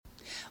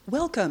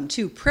Welcome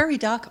to Prairie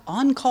Doc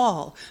On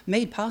Call,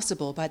 made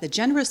possible by the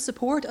generous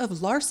support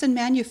of Larson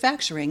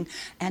Manufacturing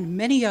and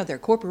many other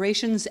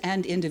corporations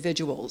and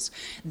individuals.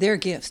 Their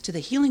gifts to the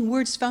Healing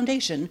Words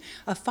Foundation,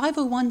 a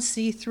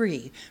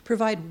 501c3,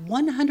 provide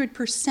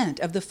 100%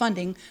 of the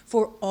funding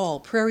for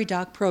all Prairie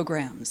Doc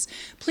programs.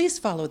 Please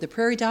follow the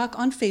Prairie Doc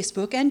on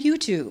Facebook and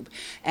YouTube,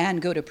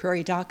 and go to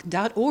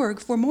prairiedoc.org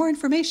for more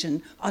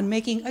information on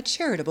making a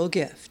charitable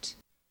gift.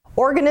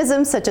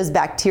 Organisms such as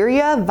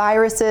bacteria,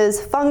 viruses,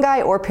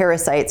 fungi, or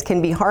parasites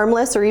can be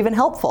harmless or even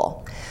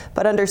helpful.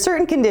 But under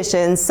certain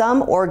conditions,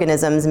 some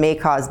organisms may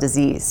cause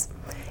disease.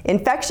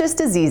 Infectious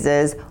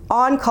diseases,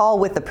 On Call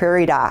with the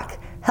Prairie Doc.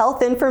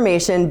 Health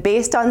information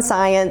based on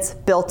science,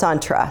 built on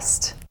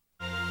trust.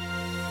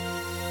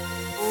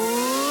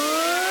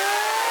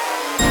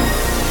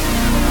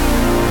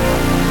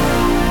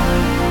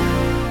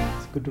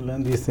 It's good to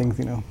learn these things,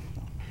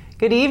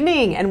 Good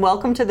evening and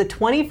welcome to the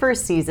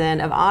 21st season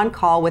of On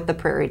Call with the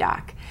Prairie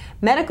Doc.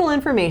 Medical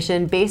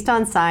information based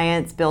on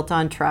science, built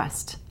on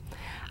trust.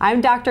 I'm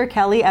Dr.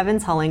 Kelly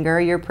Evans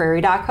Hullinger, your Prairie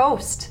Doc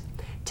host.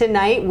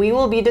 Tonight we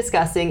will be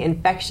discussing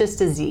infectious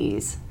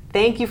disease.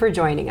 Thank you for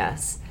joining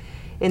us.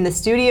 In the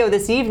studio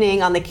this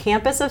evening on the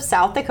campus of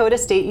South Dakota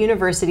State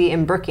University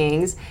in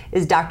Brookings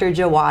is Dr.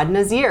 Jawad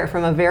Nazir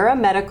from Avera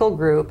Medical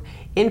Group,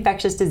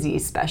 infectious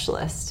disease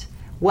specialist.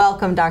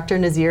 Welcome, Dr.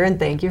 Nazir, and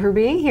thank you for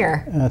being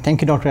here.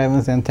 Thank you, Dr.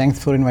 Evans, and thanks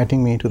for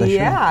inviting me to the show.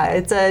 Yeah,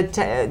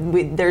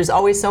 there's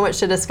always so much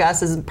to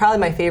discuss. This is probably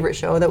my favorite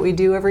show that we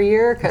do every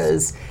year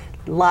because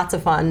lots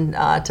of fun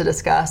to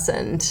discuss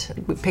and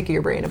we pick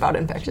your brain about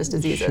infectious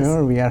diseases.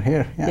 Sure, we are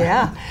here.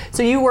 Yeah.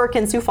 So you work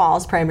in Sioux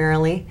Falls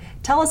primarily.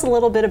 Tell us a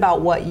little bit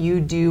about what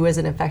you do as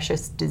an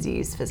infectious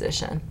disease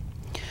physician.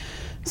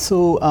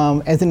 So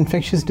as an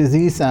infectious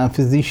disease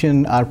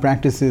physician, our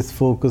practice is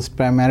focused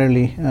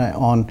primarily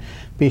on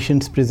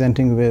patients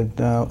presenting with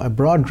a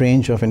broad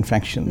range of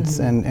infections,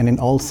 and in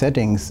all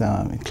settings,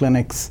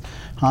 clinics,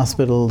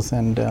 hospitals,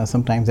 and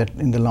sometimes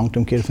in the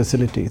long-term care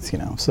facilities.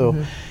 So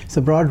it's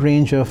a broad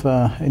range of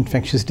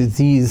infectious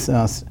disease,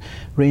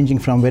 ranging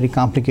from very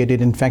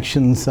complicated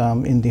infections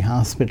in the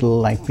hospital,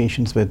 like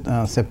patients with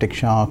septic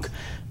shock,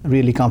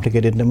 really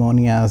complicated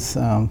pneumonias,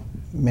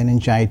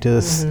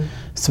 meningitis,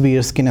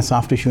 severe skin and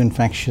soft tissue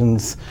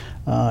infections,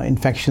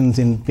 infections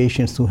in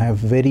patients who have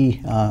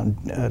very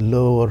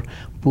low or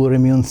poor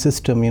immune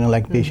system,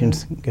 like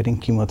patients getting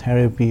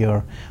chemotherapy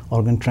or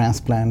organ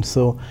transplant.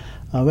 So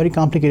very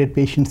complicated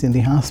patients in the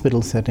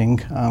hospital setting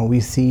we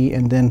see,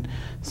 and then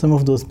some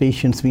of those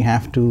patients we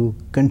have to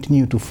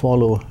continue to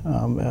follow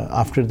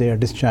after they are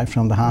discharged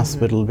from the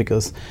hospital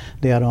because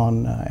they are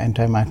on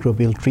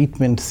antimicrobial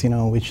treatments,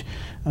 which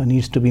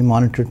needs to be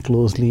monitored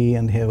closely,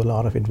 and they have a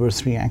lot of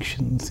adverse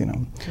reactions.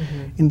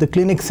 In the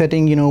clinic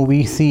setting,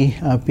 we see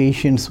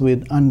patients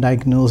with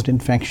undiagnosed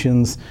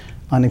infections,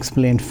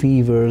 unexplained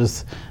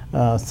fevers,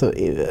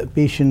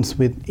 patients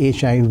with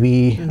HIV,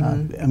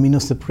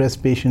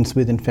 immunosuppressed patients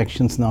with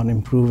infections not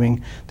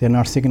improving. They're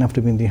not sick enough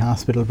to be in the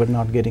hospital but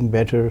not getting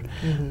better.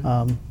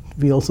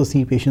 We also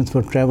see patients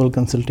for travel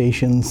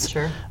consultations,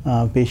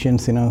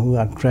 patients who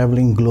are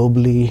traveling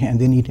globally and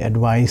they need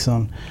advice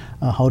on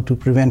how to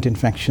prevent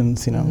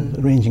infections,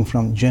 ranging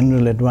from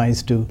general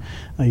advice to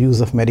use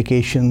of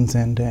medications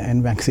and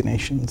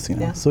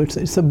vaccinations. So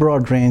it's a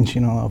broad range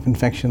of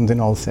infections in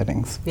all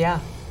settings. Yeah.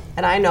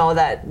 And I know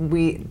that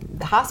the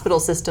hospital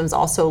systems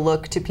also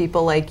look to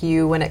people like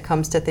you when it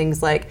comes to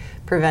things like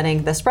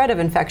preventing the spread of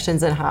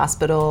infections in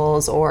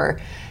hospitals or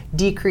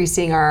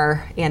decreasing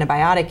our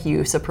antibiotic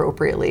use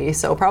appropriately.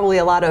 So probably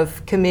a lot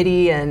of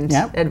committee and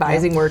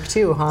advising work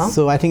too, huh?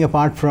 So I think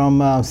apart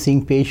from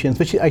seeing patients,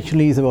 which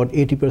actually is about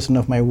 80%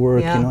 of my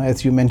work,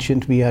 as you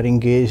mentioned, we are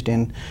engaged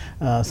in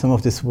some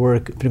of this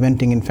work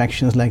preventing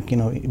infections, like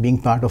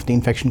being part of the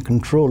infection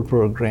control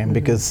program,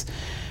 because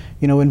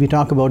when we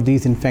talk about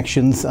these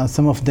infections,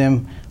 some of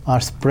them are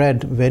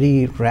spread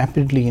very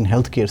rapidly in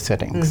healthcare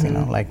settings,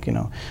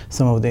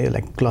 some of the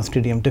like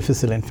Clostridium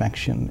difficile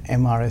infection,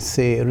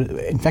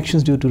 MRSA,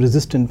 infections due to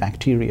resistant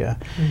bacteria.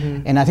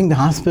 And I think the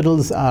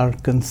hospitals are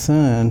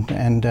concerned,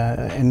 and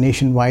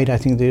nationwide I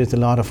think there is a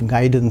lot of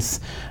guidance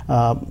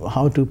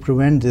how to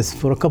prevent this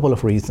for a couple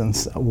of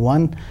reasons.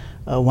 One,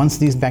 once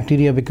these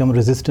bacteria become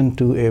resistant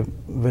to a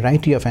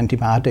variety of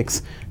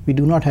antibiotics, we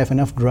do not have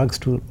enough drugs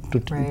to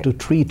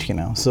treat.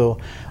 So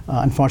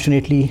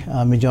unfortunately,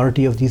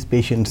 majority of these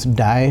patients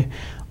die,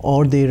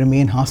 or they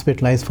remain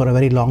hospitalized for a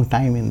very long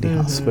time in the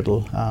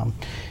hospital.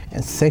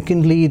 And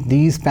secondly,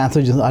 these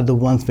pathogens are the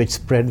ones which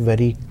spread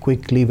very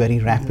quickly, very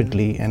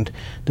rapidly, and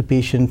the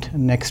patient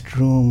next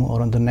room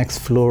or on the next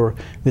floor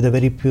with a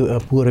very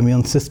poor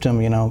immune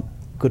system,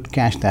 could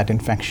catch that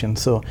infection.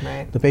 So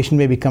the patient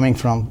may be coming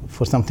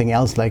for something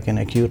else like an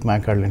acute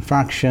myocardial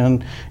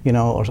infarction,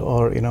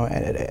 or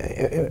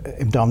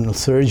abdominal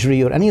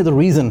surgery or any other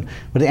reason,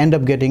 but they end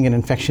up getting an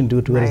infection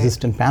due to a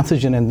resistant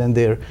pathogen, and then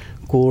their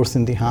course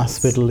in the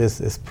hospital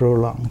is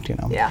prolonged.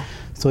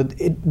 So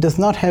it does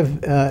not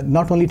have,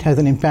 not only it has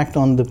an impact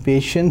on the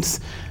patients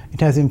it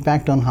has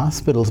impact on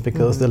hospitals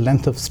because the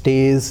length of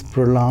stay is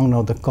prolonged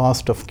or the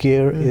cost of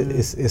care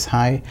is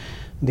high.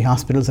 The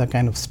hospitals are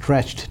kind of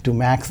stretched to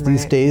max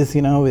these days,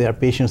 where our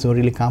patients who are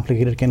really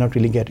complicated cannot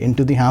really get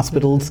into the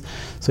hospitals.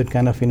 So it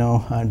kind of,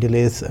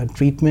 delays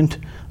treatment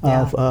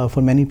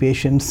for many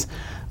patients.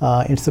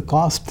 It's a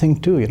cost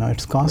thing too,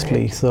 it's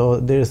costly. Right. So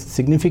there's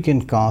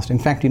significant cost. In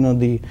fact,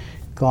 the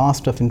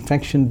cost of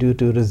infection due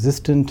to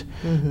resistant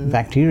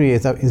bacteria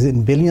is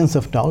in billions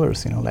of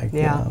dollars,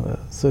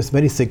 so it's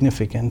very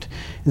significant.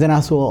 Then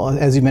also,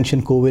 as you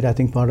mentioned, COVID, I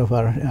think part of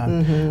our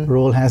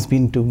role has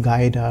been to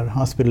guide our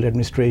hospital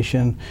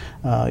administration,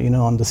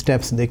 on the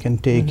steps they can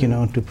take,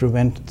 to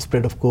prevent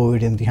spread of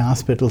COVID in the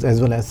hospitals,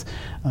 as well as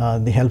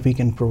the help we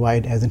can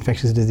provide as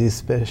infectious disease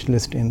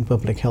specialists in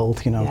public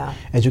health,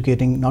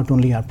 educating not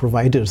only our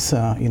providers,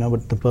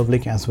 but the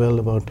public as well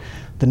about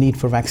the need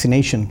for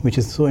vaccination, which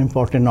is so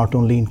important not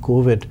only in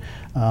COVID,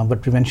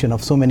 but prevention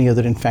of so many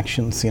other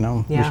infections,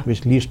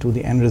 which leads to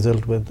the end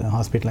result with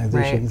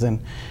hospitalizations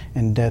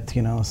and death,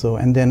 So,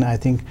 and then I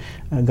think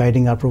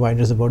guiding our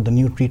providers about the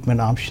new treatment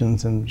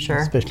options, and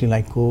especially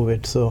like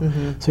COVID. So,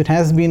 so it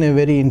has been a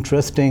very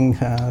interesting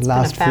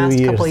last few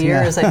years. Couple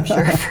years, I'm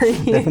sure, for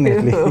you.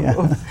 Definitely.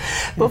 Yeah.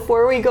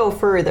 Before we go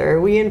further,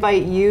 we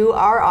invite you,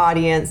 our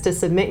audience, to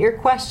submit your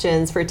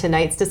questions for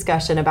tonight's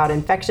discussion about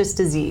infectious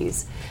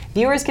disease.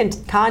 Viewers can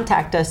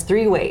contact us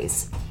 3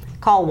 ways.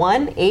 Call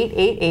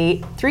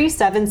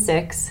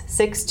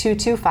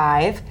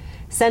 1-888-376-6225,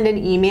 send an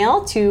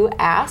email to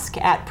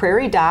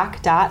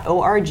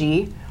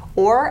ask@prairiedoc.org,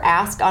 or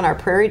ask on our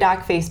Prairie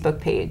Doc Facebook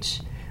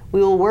page.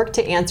 We will work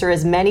to answer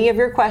as many of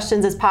your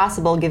questions as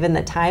possible given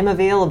the time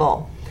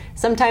available.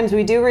 Sometimes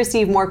we do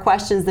receive more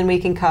questions than we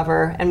can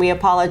cover, and we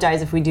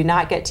apologize if we do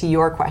not get to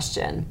your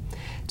question.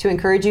 To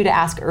encourage you to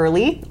ask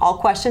early, all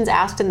questions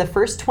asked in the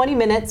first 20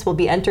 minutes will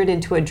be entered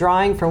into a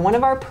drawing for one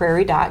of our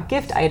Prairie Doc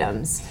gift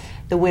items.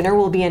 The winner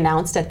will be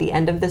announced at the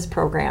end of this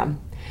program.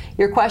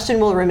 Your question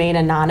will remain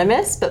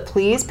anonymous, but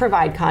please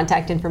provide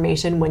contact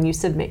information when you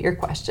submit your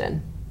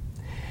question.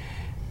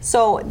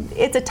 So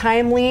it's a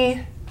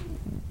timely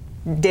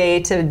day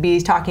to be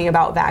talking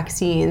about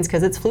vaccines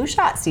because it's flu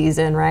shot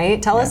season,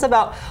 right? Tell us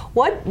about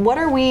what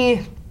are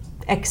we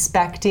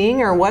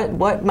expecting, or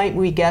what might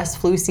we guess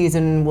flu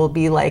season will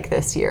be like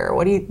this year?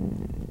 What do you?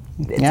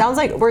 It sounds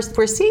like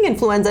we're seeing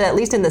influenza, at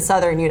least in the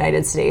southern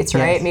United States,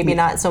 right? Yes. Maybe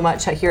not so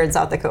much here in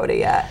South Dakota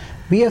yet.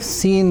 We have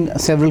seen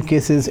several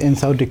cases in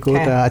South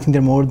Dakota. Okay. I think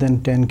there are more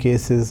than 10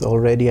 cases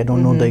already. I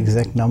don't know the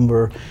exact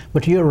number.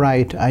 But you're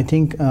right. I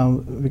think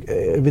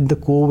with the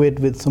COVID,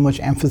 with so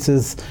much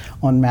emphasis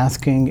on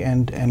masking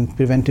and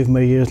preventive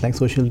measures like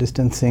social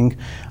distancing,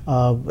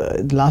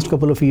 the last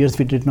couple of years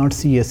we did not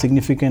see a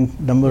significant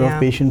number of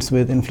patients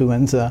with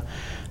influenza.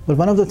 But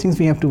one of the things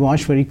we have to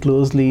watch very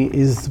closely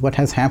is what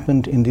has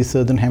happened in the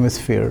southern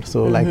hemisphere.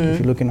 So like if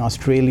you look in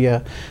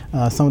Australia,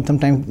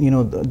 sometimes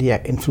the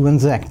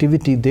influenza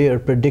activity there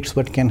predicts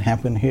what can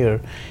happen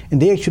here. And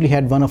they actually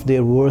had one of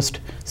their worst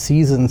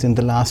seasons in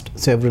the last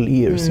several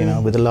years,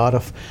 with a lot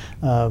of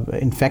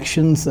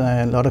infections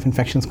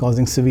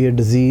causing severe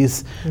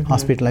disease,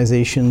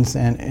 hospitalizations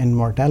and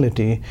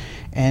mortality.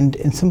 And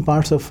in some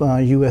parts of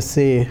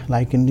USA,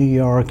 like in New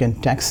York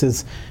and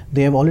Texas,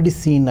 they have already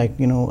seen a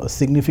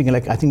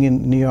significant, I think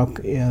in New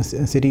York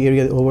city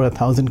area, over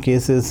 1,000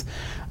 cases.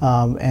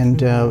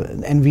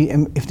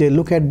 If they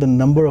look at the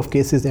number of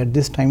cases at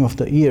this time of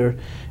the year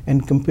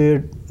and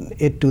compare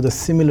it to the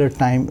similar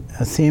time,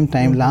 same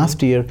time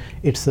last year,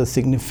 it's a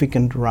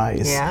significant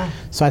rise. Yeah.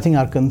 So I think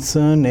our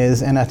concern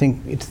is, and I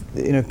think it's,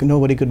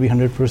 nobody could be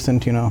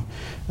 100%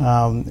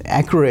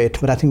 accurate,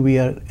 but I think we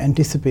are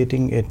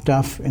anticipating a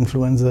tough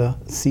influenza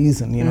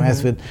season.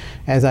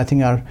 As I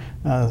think our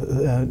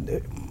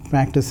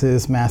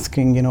practices,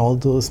 masking, all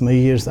those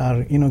measures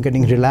are,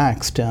 getting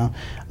relaxed.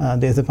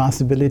 There's a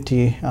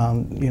possibility,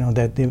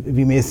 that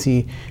we may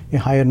see a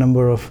higher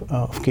number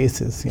of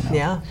cases.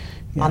 Yeah.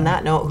 On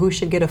that note, who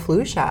should get a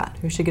flu shot?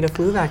 Who should get a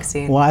flu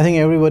vaccine? Well, I think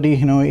everybody,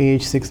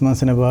 age 6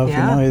 months and above,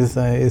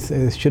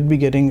 should be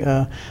getting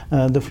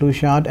the flu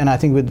shot. And I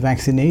think with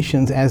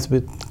vaccinations, as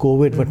with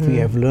COVID, what we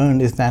have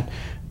learned is that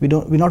we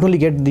not only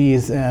get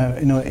these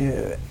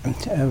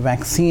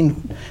vaccine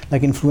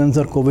like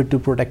influenza or COVID to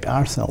protect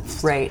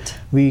ourselves. Right.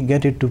 We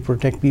get it to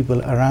protect people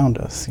around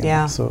us.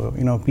 So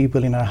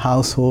people in our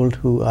household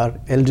who are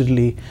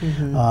elderly,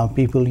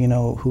 people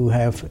who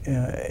have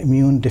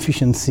immune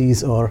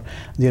deficiencies or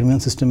their immune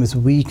system is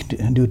weak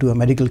due to a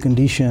medical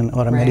condition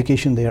or a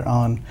medication they are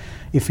on.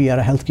 If we are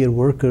a healthcare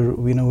worker,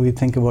 we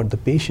think about the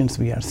patients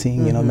we are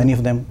seeing. Many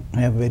of them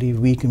have very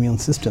weak immune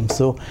systems.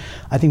 So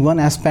I think one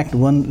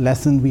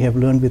lesson we have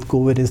learned with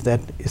COVID is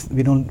that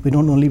we don't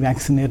only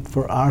vaccinate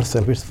for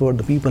ourselves; it's for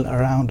the people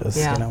around us.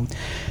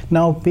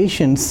 Now,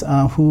 patients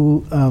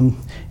who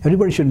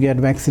everybody should get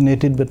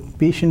vaccinated, but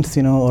patients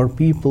or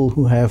people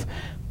who have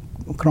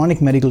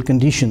chronic medical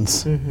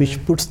conditions,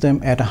 which puts them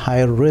at a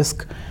higher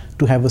risk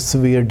to have a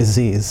severe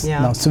disease.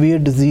 Now, severe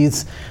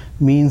disease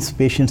means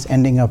patients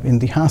ending up in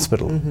the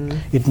hospital.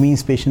 It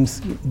means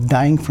patients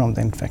dying from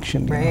the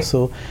infection. You know?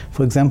 So,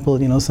 for example,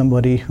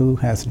 somebody who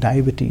has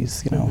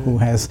diabetes, who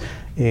has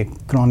a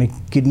chronic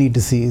kidney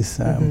disease,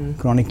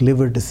 chronic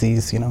liver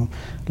disease,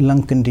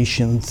 lung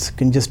conditions,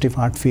 congestive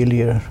heart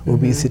failure,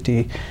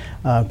 obesity,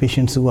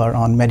 patients who are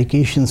on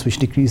medications which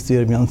decrease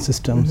their immune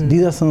systems.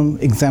 These are some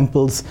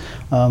examples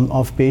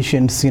of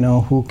patients,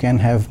 who can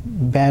have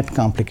bad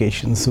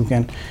complications, who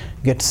can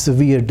get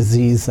severe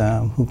disease,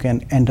 who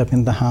can end up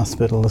in the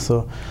hospital.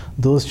 So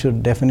those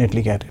should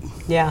definitely get it.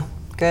 Yeah,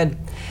 good.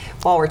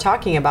 While we're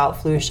talking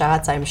about flu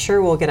shots, I'm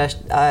sure we'll get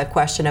a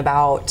question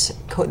about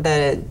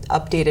the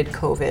updated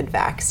COVID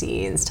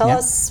vaccines. Tell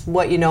us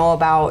what you know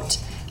about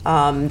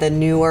the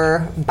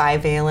newer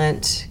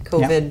bivalent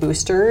COVID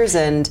boosters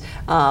and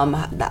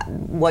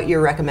what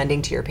you're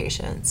recommending to your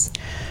patients.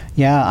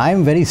 Yeah,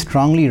 I'm very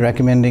strongly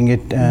recommending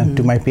it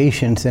to my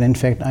patients, and in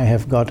fact I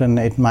have gotten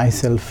it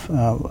myself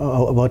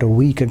about a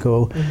week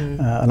ago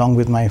along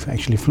with my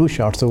flu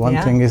shot. So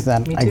one thing is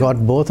that I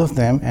got both of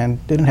them and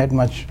didn't have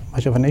much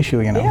of an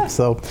issue,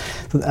 So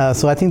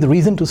I think the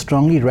reason to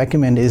strongly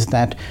recommend is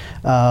that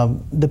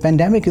the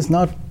pandemic is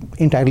not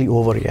entirely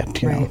over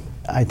yet. You know?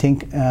 I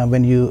think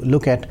when you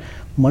look at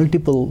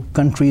multiple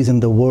countries in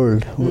the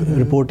world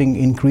reporting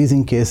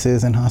increasing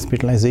cases and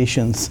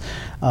hospitalizations,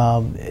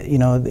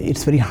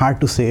 it's very hard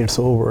to say it's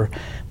over.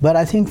 But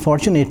I think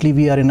fortunately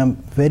we are in a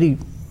very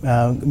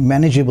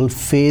manageable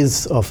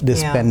phase of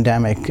this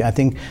pandemic. I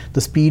think the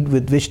speed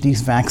with which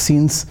these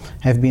vaccines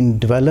have been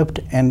developed,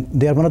 and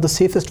they are one of the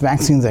safest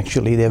vaccines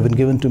actually. They have been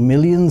given to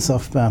millions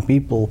of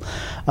people,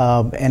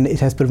 and it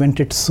has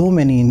prevented so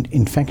many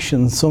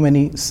infections, so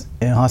many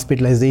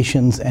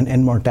hospitalizations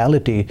and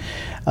mortality.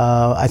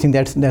 I think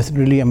that's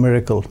really a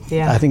miracle.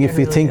 I think if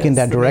we think in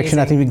that direction,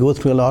 I think we go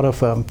through a lot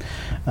of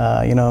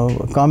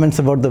comments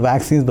about the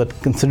vaccines, but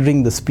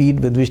considering the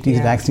speed with which these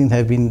vaccines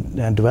have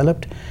been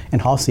developed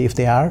and how safe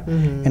they are,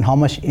 and how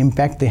much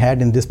impact they had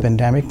in this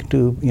pandemic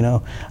to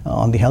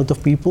on the health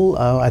of people,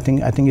 I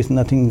think it's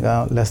nothing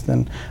less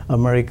than a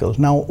miracle.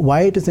 Now,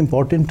 why it is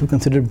important to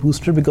consider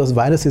booster? Because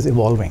virus is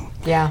evolving.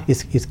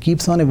 It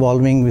keeps on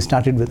evolving. We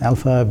started with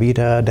alpha,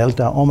 beta,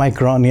 delta,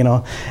 omicron,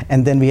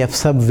 and then we have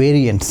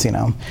subvariants,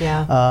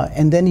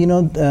 and then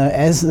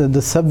as the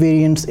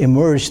subvariants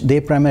emerge, they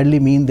primarily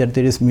mean that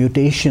there is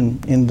mutation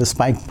in the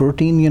spike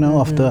protein,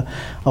 of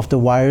the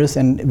virus,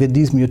 and with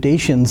these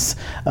mutations,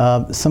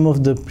 some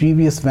of the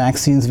previous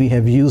vaccines we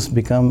have used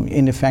become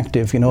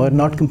ineffective,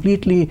 not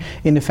completely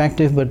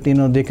ineffective, but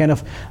they kind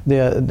of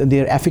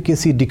their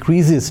efficacy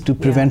decreases to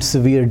prevent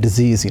severe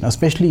disease,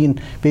 especially in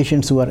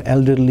patients who are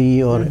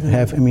elderly or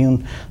have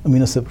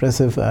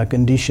immunosuppressive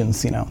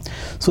conditions,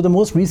 So the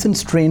most recent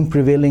strain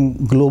prevailing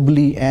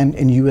globally and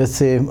in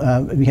USA,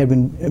 we have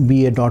been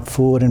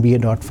BA.4 and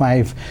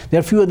BA.5. There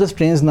are a few other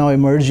strains now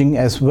emerging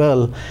as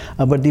well,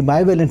 but the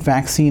bivalent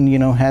vaccine,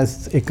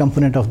 has a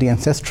component of the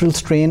ancestral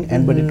strain,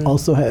 and but it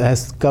also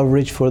has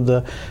coverage for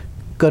the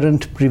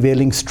current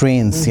prevailing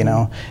strains,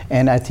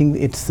 and I think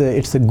it's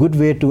a good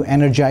way to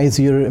energize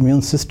your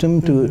immune system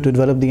to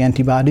develop the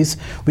antibodies,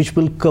 which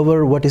will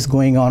cover what is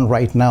going on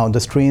right now, the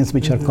strains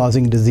which are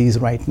causing disease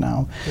right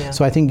now.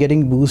 So I think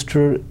getting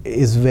booster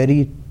is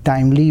very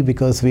timely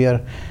because we are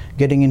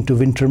getting into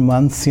winter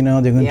months, there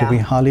are going to be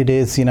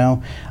holidays,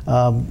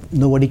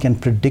 nobody can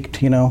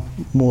predict,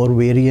 more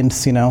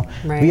variants,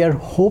 We are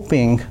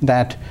hoping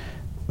that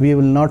we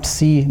will not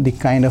see the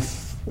kind of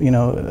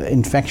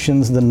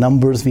infections, the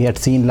numbers we had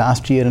seen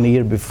last year and the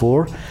year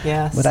before.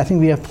 But I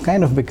think we have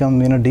kind of become,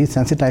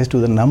 desensitized to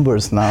the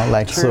numbers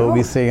now. So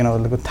we say,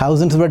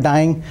 thousands were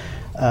dying.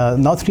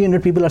 Now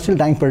 300 people are still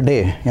dying per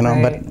day,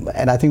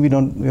 and I think we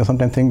don't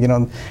sometimes think,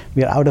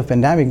 we are out of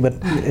pandemic, but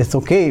it's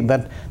okay.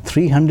 But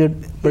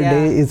 300 per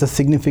day is a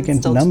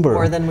significant still number.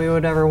 More than we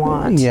would ever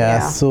want.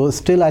 So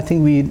still I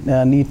think we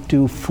need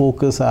to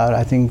focus our,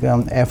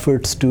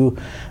 efforts to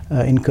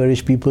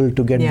encourage people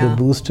to get the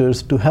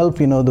boosters to help,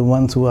 the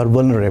ones who are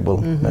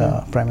vulnerable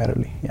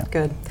primarily.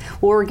 Good.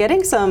 Well, we're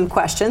getting some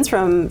questions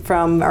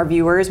from our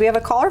viewers. We have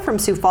a caller from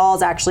Sioux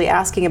Falls actually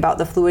asking about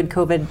the fluid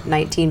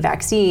COVID-19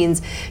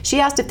 vaccines. She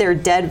asked if they're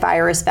dead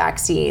virus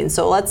vaccines.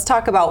 So let's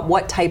talk about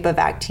what type of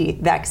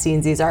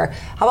vaccines these are.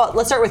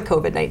 Let's start with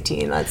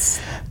COVID-19.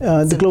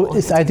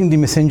 I think the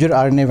messenger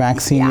RNA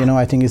vaccine,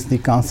 I think is the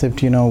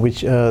concept,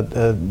 which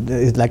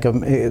is like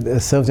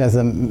serves as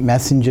a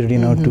messenger,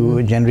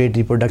 to generate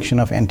the production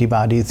of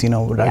antibodies,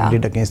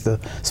 targeted against the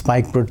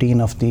spike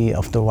protein of the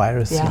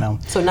virus.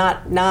 So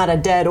not a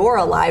dead or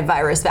a live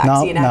virus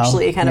vaccine,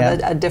 actually, kind of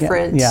a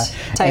different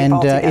type and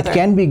altogether. It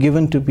can be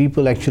given to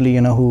people actually,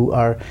 who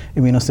are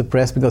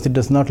immunosuppressed because it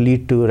does not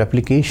lead to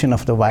replication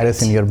of the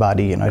virus in your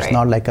body. It's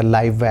not like a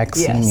live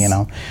vaccine.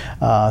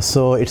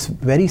 So it's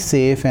very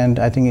safe, and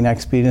I think in our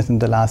experience in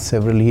the last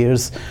several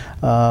years.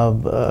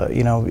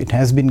 It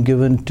has been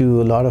given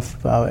to a lot of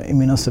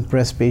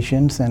immunosuppressed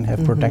patients and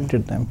have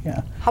protected them.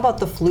 Yeah. How about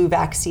the flu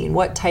vaccine?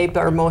 What type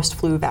are most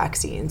flu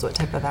vaccines? What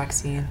type of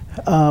vaccine?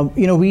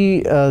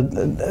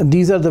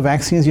 These are the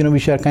vaccines,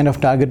 which are kind of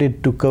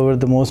targeted to cover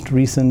the most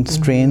recent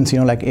strains,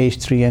 like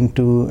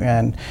H3N2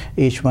 and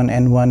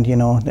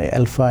H1N1, the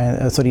alpha,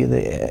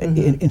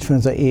 the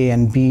influenza A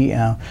and B,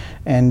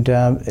 and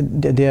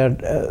there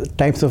are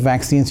types of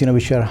vaccines,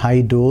 which are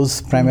high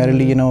dose,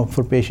 primarily,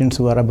 for patients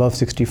who are above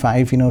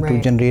 65, to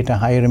generate a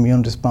higher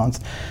immune response.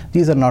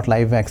 These are not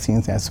live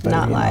vaccines as well.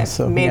 Not live.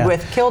 So, made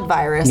with killed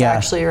virus,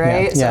 actually,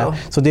 right? Yeah.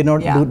 So they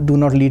do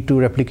not lead to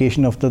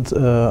replication of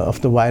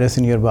the virus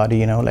in your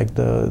body, like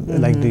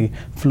the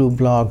flu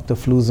block, the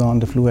Fluzone,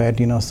 the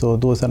Fluad, so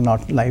those are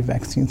not live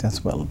vaccines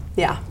as well.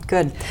 Yeah,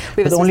 good.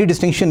 The only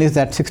distinction is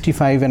that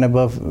 65 and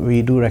above,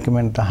 we do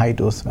recommend the high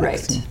dose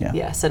vaccine. Right. Yeah.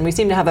 Yes, and we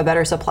seem to have a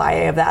better supply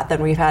of that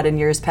than we've had in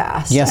years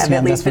past. Yes, I've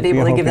at least been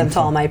able to give them to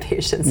all my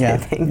patients, I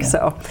think.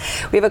 So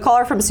we have a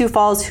caller from Sioux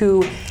Falls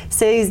who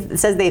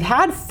says they've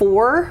had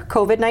 4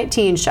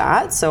 COVID-19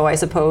 shots. So I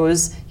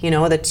suppose,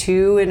 the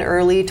 2 in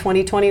early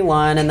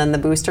 2021 and then the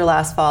booster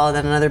last fall and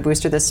then another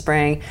booster this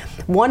spring.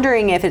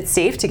 Wondering if it's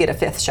safe to get a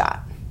 5th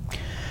shot.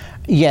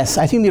 Yes,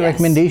 I think the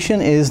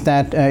recommendation is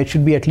that it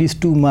should be at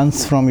least 2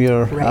 months from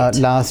your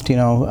last,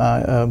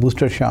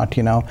 booster shot.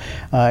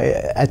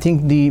 I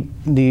think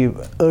the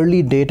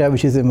early data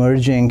which is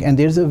emerging, and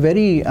there's a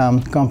very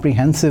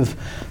comprehensive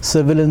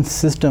surveillance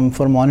system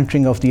for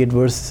monitoring of the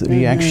adverse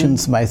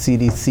reactions by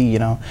CDC.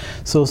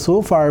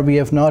 So far we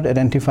have not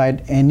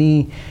identified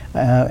any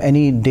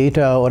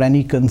data or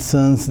any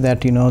concerns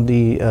that the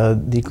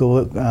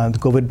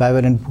COVID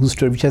bivalent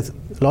booster, which has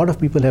a lot of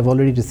people have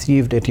already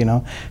received it,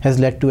 has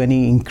led to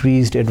any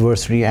increased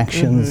adverse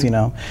reactions.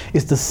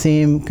 It's the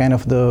same kind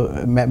of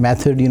the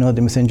method,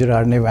 the messenger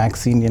RNA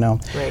vaccine.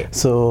 Right.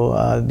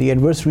 So the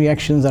adverse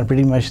reactions are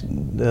pretty much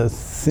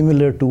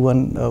similar to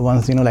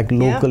ones like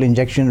local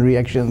injection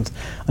reactions,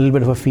 a little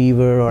bit of a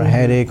fever or a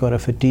headache or a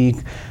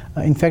fatigue.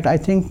 In fact, I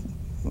think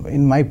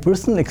in my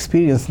personal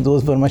experience,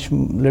 those were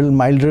little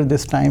milder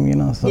this time.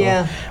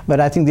 But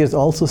I think there's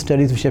also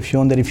studies which have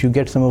shown that if you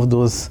get some of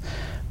those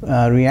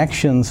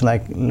reactions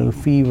like little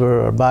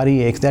fever or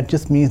body aches, that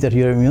just means that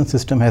your immune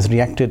system has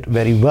reacted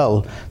very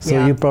well.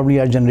 So you probably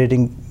are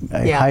generating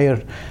a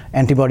higher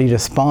antibody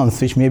response,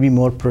 which may be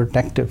more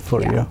protective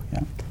for you.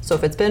 Yeah. So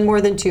if it's been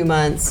more than 2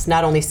 months,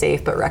 not only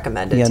safe but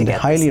recommended to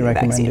get highly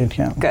recommended.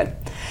 Vaccine. Good.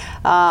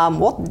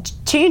 We'll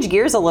change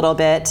gears a little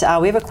bit.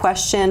 We have a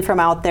question from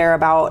out there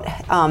about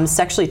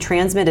sexually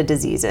transmitted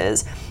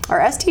diseases. Are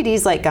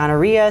STDs like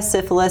gonorrhea,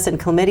 syphilis, and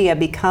chlamydia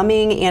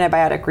becoming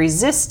antibiotic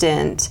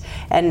resistant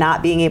and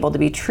not being able to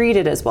be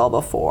treated as well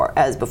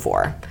as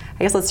before?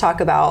 I guess let's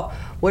talk about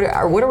what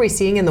are we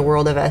seeing in the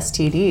world of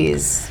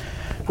STDs?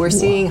 We're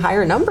seeing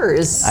higher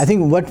numbers. I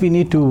think what we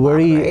need to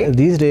worry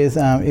these days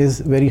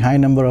is very high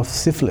number of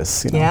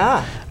syphilis.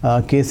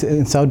 Case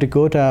in South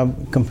Dakota,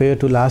 compared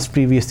to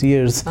previous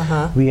years,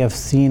 we have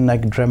seen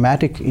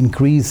dramatic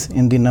increase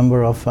in the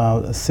number of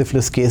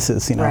syphilis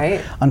cases.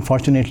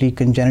 Unfortunately,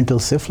 congenital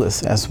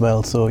syphilis as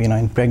well. So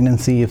in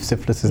pregnancy, if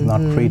syphilis is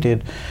not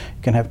treated,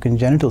 you can have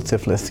congenital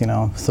syphilis.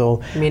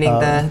 So meaning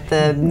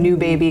the new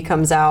baby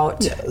comes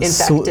out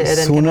infected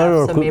and can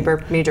have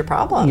some major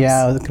problems.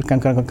 Yeah,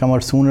 can come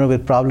out sooner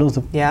with problems.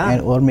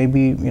 Or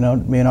maybe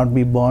may not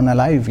be born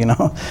alive.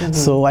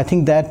 So I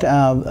think that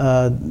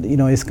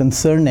is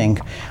concerning.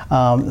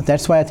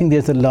 That's why I think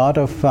there's a lot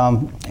of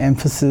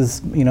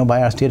emphasis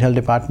by our state health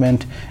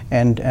department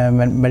and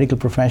medical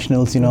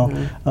professionals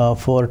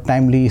for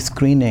timely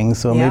screening.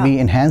 So maybe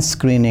enhanced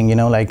screening,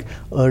 like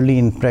early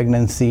in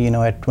pregnancy,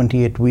 at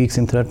 28 weeks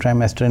in 3rd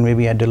trimester, and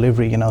maybe at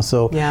delivery.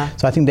 So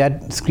I think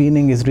that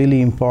screening is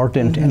really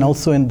important, and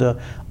also in the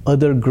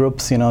other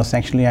groups,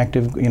 sexually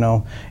active,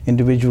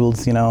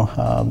 individuals,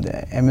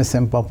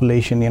 MSM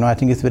population, I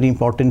think it's very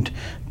important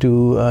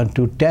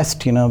to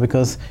test,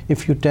 because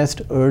if you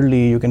test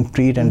early, you can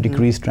treat and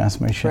decrease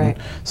transmission. Right.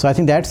 So I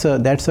think that's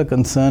a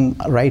concern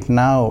right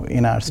now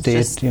in our state.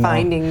 Just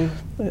finding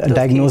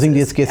diagnosing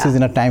these cases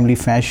in a timely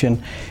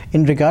fashion.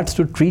 In regards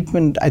to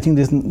treatment, I think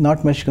there's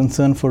not much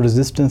concern for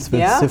resistance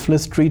with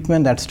syphilis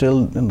treatment. That's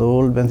still in the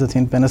old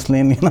benzathine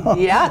penicillin.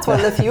 Yeah, it's one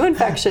of the few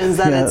infections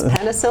that it's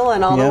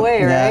penicillin all the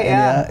way, right?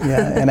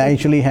 Yeah. And I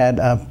actually had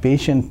a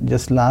patient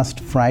just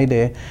last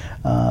Friday,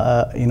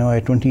 a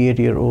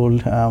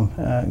 28-year-old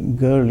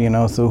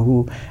girl, so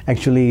who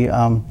actually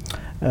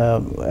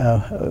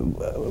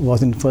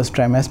was in 1st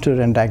trimester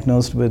and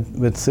diagnosed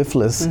with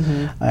syphilis.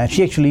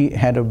 She actually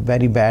had a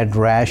very bad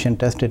rash and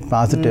tested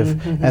positive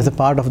as a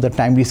part of the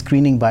timely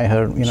screening by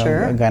her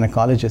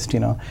gynecologist.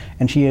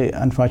 And she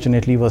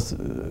unfortunately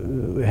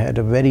had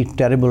a very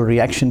terrible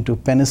reaction to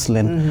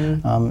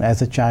penicillin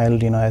as a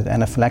child, as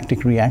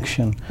anaphylactic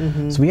reaction.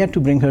 So we had to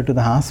bring her to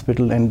the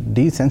hospital and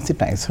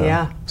desensitize her.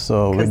 Yeah.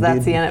 So because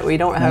that's the end. We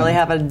don't really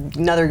have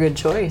another good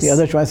choice. The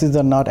other choices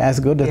are not as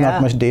good. There's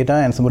not much data,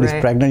 and somebody's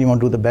pregnant. You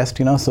want to do the best,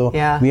 So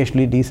we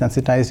actually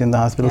desensitized in the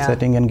hospital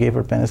setting and gave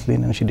her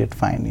penicillin, and she did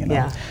fine,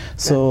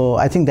 So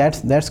I think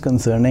that's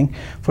concerning.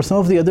 For some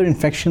of the other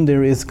infection,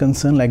 there is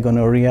concern like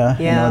gonorrhea.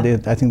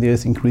 I think there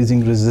is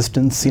increasing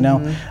resistance,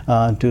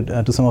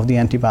 to some of the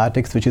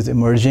antibiotics, which is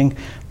emerging.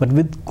 But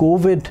with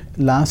COVID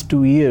last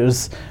 2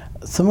 years,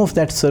 some of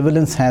that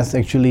surveillance has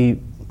actually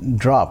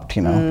dropped,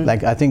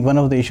 Like I think one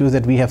of the issues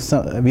that we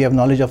have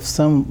knowledge of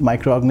some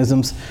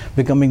microorganisms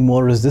becoming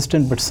more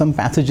resistant, but some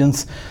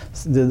pathogens,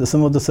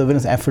 some of the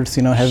surveillance efforts,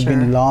 have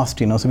been lost,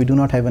 So we do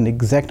not have an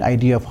exact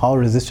idea of how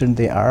resistant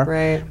they are.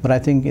 Right. But I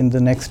think in the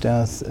next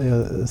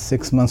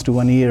 6 months to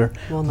 1 year,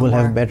 we'll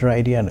have a better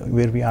idea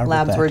where we are.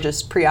 Labs with that. were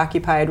just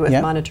preoccupied with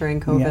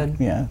monitoring COVID.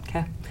 Yeah.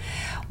 Okay.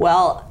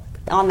 Well,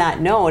 on that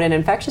note, an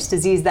infectious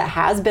disease that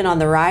has been on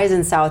the rise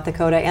in South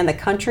Dakota and the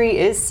country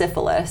is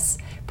syphilis.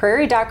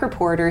 Prairie Doc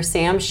reporter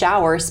Sam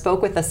Schauer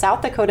spoke with the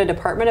South Dakota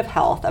Department of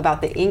Health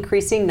about the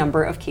increasing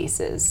number of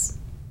cases.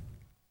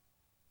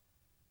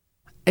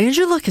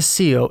 Angela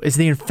Casillo is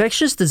the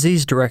infectious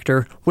disease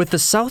director with the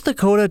South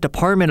Dakota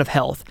Department of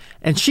Health,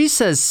 and she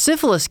says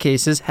syphilis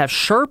cases have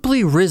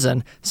sharply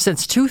risen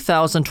since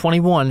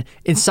 2021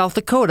 in South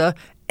Dakota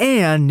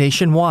and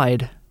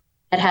nationwide.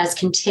 It has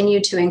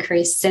continued to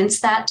increase since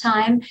that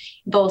time,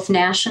 both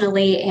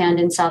nationally and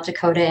in South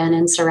Dakota and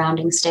in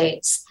surrounding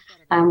states.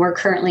 We're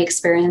currently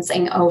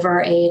experiencing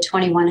over a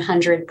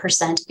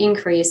 2,100%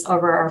 increase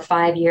over our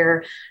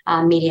 5-year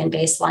median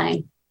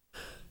baseline.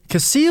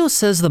 Casillo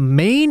says the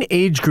main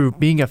age group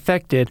being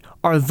affected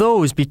are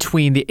those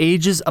between the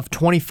ages of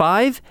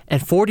 25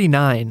 and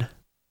 49.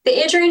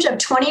 The age range of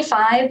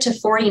 25 to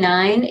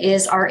 49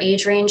 is our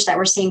age range that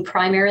we're seeing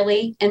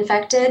primarily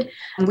infected.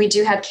 We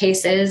do have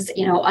cases,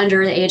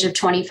 under the age of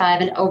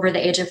 25 and over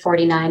the age of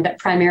 49, but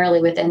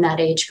primarily within that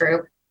age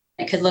group.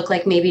 It could look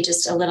like maybe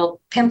just a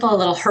little pimple, a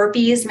little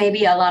herpes.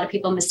 Maybe a lot of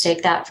people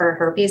mistake that for a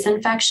herpes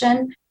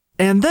infection.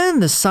 And then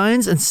the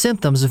signs and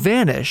symptoms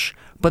vanish,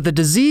 but the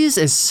disease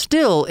is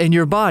still in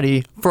your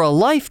body for a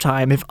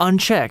lifetime if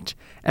unchecked,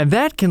 and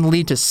that can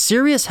lead to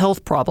serious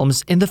health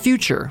problems in the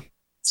future.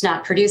 It's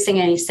not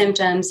producing any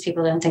symptoms.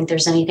 People don't think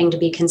there's anything to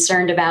be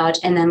concerned about.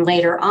 And then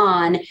later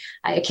on,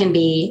 it can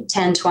be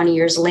 10, 20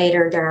 years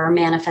later, there are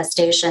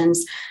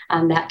manifestations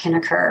that can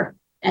occur.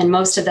 And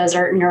most of those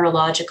are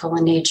neurological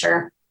in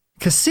nature.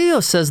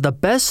 Casillo says the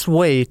best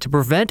way to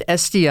prevent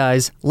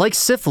STIs like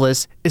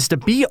syphilis is to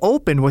be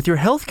open with your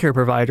healthcare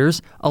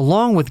providers,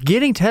 along with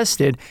getting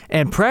tested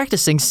and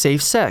practicing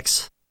safe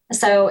sex.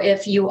 So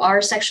if you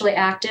are sexually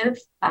active,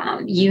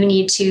 you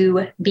need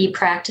to be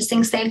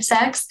practicing safe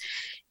sex.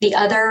 The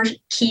other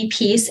key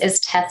piece is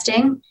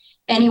testing.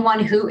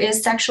 Anyone who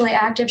is sexually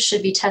active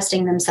should be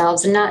testing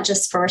themselves, and not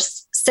just for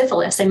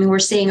syphilis. I mean, we're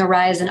seeing a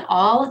rise in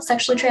all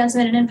sexually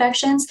transmitted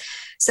infections,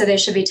 so they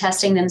should be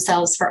testing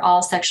themselves for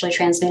all sexually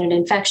transmitted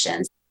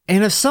infections.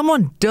 And if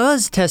someone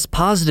does test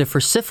positive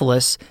for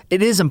syphilis,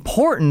 it is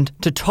important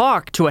to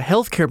talk to a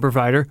healthcare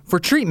provider for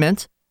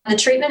treatment. The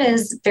treatment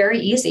is very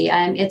easy.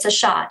 It's a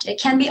shot. It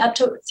can be up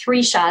to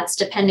 3 shots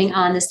depending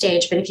on the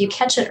stage. But if you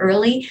catch it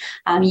early,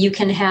 you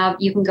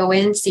can go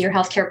in, see your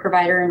healthcare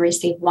provider, and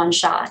receive 1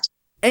 shot.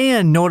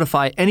 And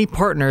notify any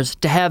partners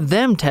to have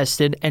them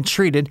tested and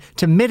treated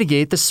to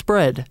mitigate the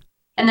spread.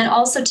 And then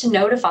also to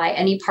notify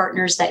any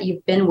partners that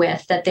you've been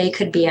with that they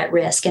could be at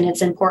risk. And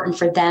it's important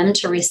for them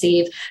to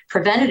receive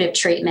preventative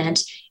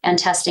treatment and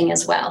testing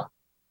as well.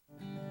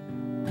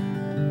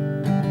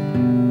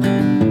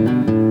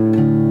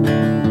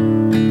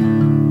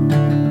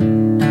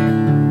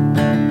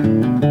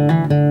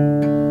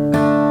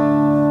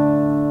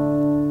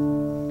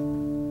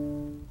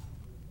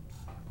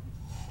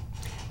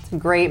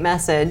 Great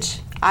message.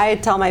 I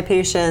tell my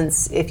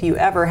patients, if you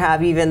ever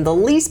have even the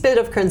least bit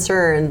of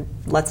concern,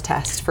 let's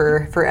test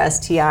for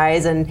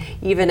STIs. And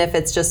even if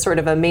it's just sort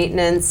of a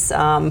maintenance,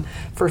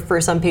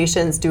 for some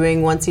patients,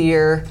 doing once a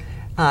year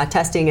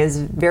testing is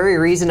very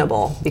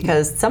reasonable,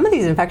 because some of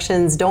these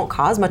infections don't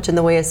cause much in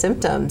the way of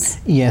symptoms.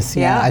 Yes,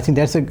 I think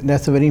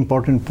that's a very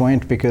important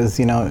point, because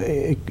you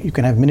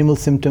can have minimal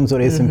symptoms or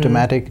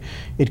asymptomatic.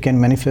 Mm-hmm. It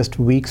can manifest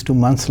weeks to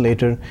months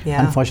later.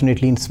 Yeah.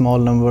 Unfortunately, in small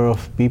number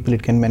of people,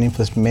 it can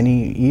manifest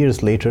many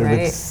years later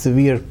with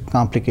severe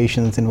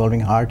complications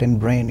involving heart and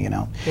brain.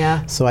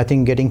 Yeah. So I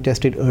think getting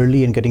tested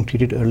early and getting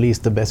treated early is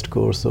the best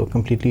course. So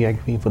completely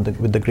agree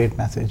with the great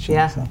message.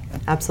 Yeah,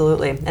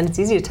 absolutely. And it's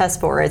easy to test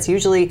for. It's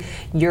usually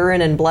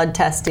urine and blood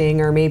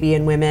testing, or maybe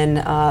in women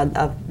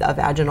a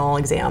vaginal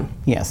exam.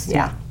 Yes.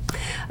 Yeah.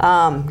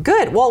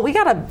 Good. Well, we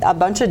got a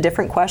bunch of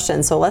different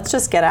questions, so let's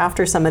just get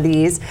after some of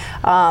these.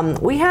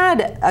 We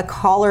had a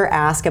caller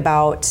ask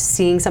about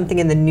seeing something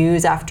in the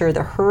news after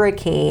the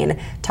hurricane,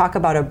 talk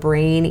about a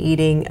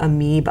brain-eating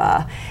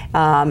amoeba.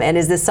 And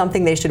is this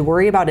something they should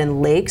worry about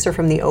in lakes or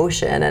from the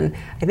ocean? And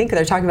I think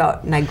they're talking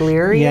about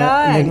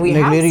Naegleria. And we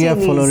Naegleria have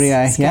seen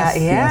foliarii.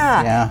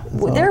 Yes.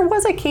 So there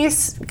was a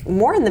case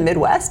more in the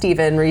Midwest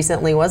even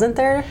recently, wasn't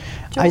there,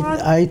 John?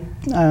 I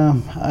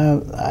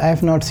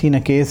have not seen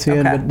a case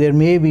here, but there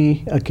may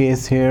be a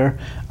case here.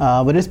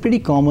 But it's pretty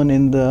common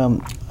in the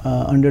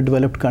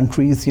underdeveloped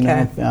countries,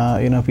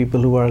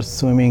 people who are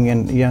swimming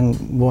and young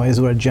boys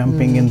who are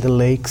jumping in the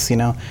lakes,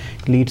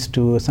 leads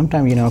to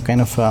sometimes,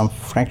 kind of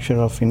fracture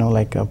of,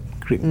 like a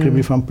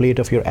cribriform plate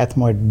of your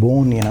ethmoid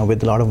bone,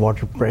 with a lot of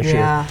water pressure.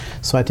 Yeah.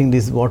 So I think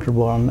these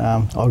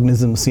waterborne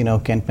organisms,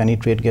 can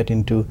penetrate, get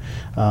into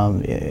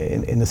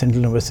in the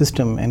central nervous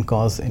system and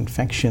cause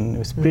infection.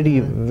 It's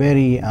pretty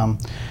very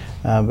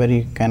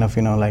kind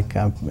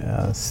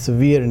of,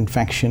 severe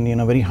infection,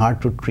 very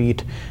hard to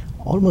treat.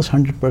 Almost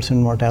 100%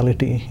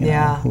 mortality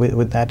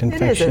with that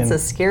infection. It is.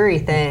 It's a scary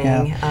thing.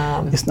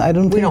 Yeah.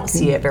 We don't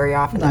see it very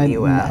often in the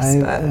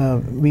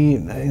U.S. We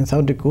in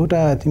South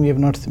Dakota, I think we have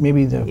not.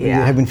 Maybe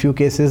there have been few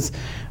cases,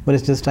 but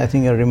it's just, I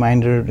think, a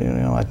reminder.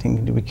 I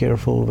think to be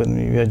careful when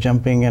we are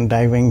jumping and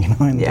diving,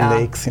 in the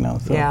lakes.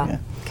 So,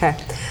 Okay.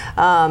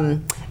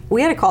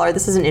 We had a caller.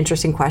 This is an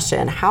interesting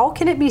question. How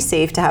can it be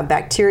safe to have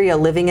bacteria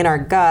living in our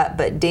gut,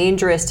 but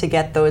dangerous to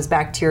get those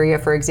bacteria,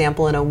 for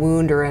example, in a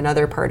wound or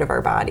another part of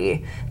our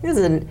body? This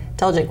is an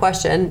intelligent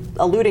question,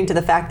 alluding to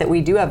the fact that we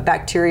do have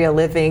bacteria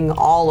living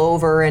all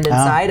over and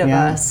inside of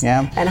us.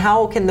 Yeah. And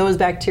how can those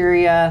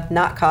bacteria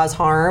not cause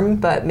harm,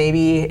 but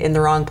maybe in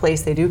the wrong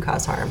place they do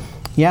cause harm?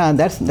 Yeah,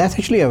 that's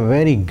actually a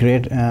very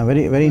great,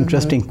 very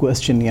interesting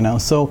question.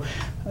 So,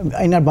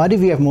 in our body,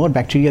 we have more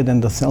bacteria than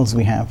the cells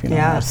we have.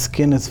 Our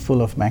skin is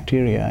full of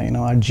bacteria.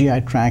 Our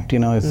GI tract,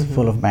 is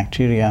full of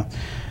bacteria.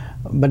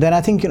 But then I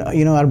think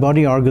our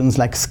body organs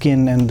like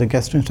skin and the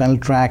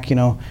gastrointestinal tract,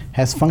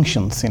 has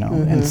functions.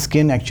 And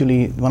skin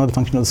actually, one of the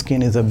functions of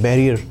skin is a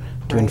barrier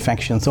to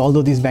infection. So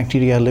although these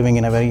bacteria are living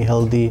in a very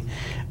healthy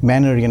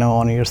manner,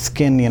 on your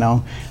skin,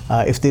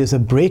 if there's a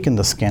break in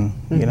the skin,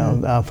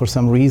 for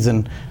some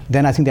reason,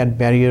 then I think that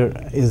barrier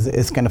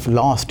is kind of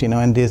lost,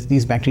 and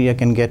these bacteria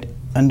can get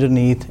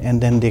underneath and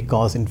then they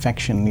cause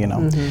infection.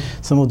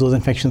 Some of those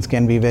infections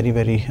can be very,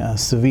 very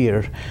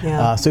severe.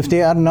 So if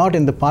they are not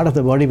in the part of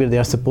the body where they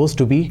are supposed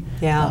to be,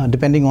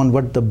 depending on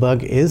what the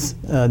bug is,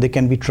 they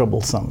can be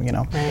troublesome.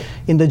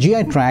 In the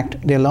GI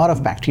tract, there are a lot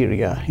of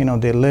bacteria.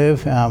 They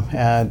live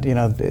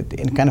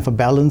in kind of a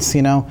balance.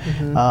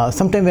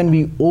 Sometimes when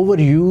we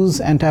overuse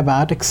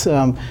antibiotics,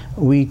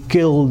 we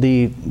kill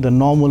the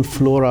normal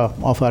flora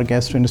of our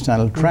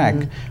gastrointestinal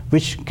tract,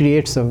 which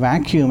creates a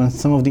vacuum, and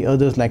some of the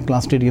others like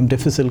Clostridium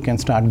difficile can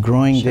start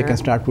growing. They can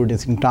start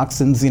producing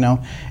toxins,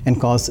 and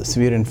cause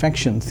severe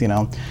infections.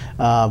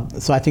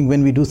 So I think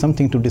when we do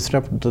something to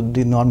disrupt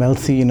the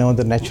normalcy,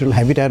 the natural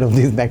habitat of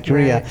these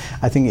bacteria,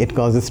 I think it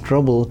causes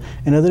trouble.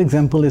 Another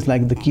example is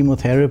like the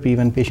chemotherapy.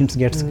 When patients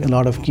get a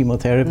lot of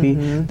chemotherapy,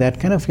 that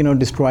kind of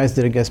destroys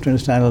their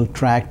gastrointestinal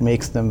tract,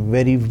 makes them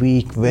very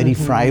weak, very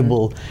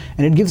friable,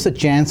 and it gives a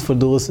chance for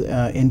those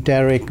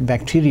enteric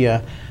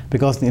bacteria,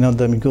 because the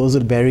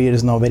mucosal barrier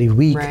is now very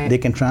weak. They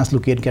can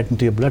translocate, get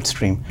into your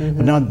bloodstream.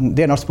 But now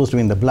they're not supposed to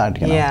be in the blood.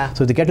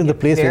 So if they get to the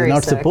place where they're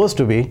not supposed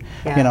to be,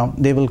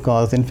 they will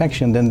cause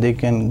infection. Then they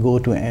can go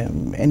to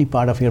any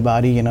part of your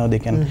body. They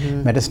can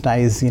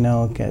metastasize.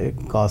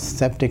 Cause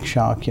septic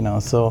shock.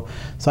 So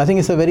I think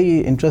it's a very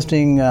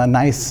interesting,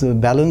 nice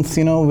balance.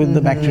 With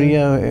the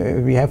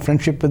bacteria, we have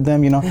friendship with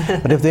them.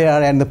 But if they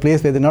are in the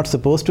place where they're not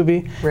supposed to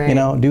be,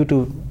 due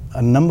to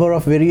a number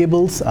of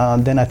variables,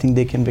 then I think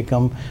they can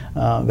become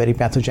very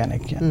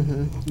pathogenic.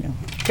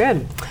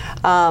 Good.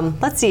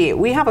 Let's see.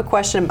 We have a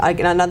question,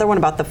 another one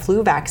about the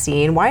flu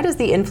vaccine. Why does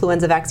the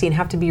influenza vaccine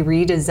have to be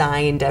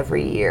redesigned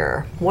every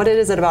year? What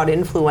is it about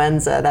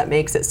influenza that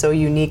makes it so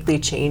uniquely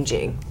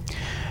changing?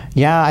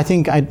 Yeah, I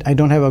think I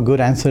don't have a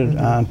good answer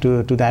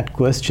to that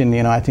question.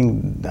 If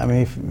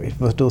it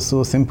was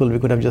so simple, we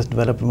could have just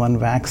developed one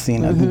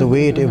vaccine. The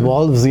way it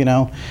evolves, it's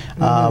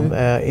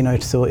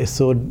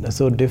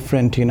so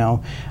different, and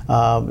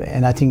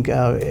I think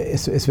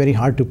it's very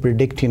hard to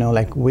predict,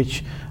 like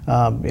which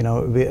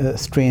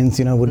strains,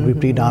 would be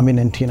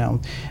predominant,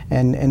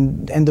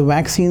 and the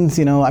vaccines,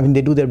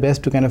 they do their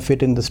best to kind of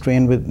fit in the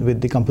strain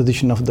with the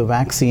composition of the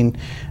vaccine,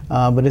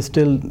 but it's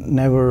still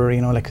never,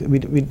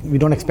 we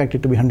don't expect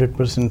it to be 100%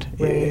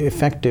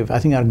 effective. I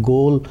think our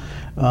goal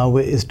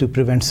is to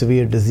prevent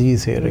severe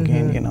disease here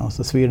again,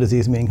 so severe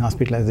disease meaning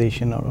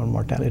hospitalization or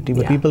mortality,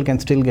 but people can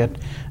still get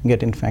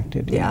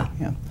infected.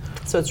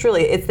 So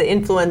it's the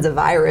influenza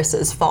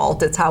virus's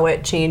fault. It's how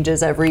it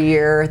changes every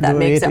year that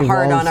makes it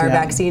hard on our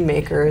vaccine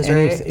makers, and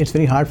right? It's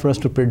very hard for us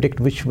to predict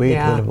which way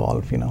it will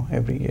evolve,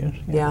 every year.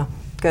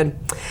 Good.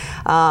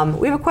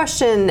 We have a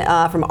question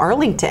from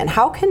Arlington.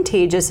 How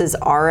contagious is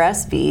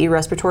RSV,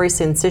 respiratory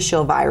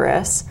syncytial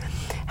virus?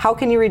 How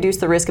can you reduce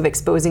the risk of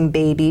exposing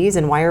babies,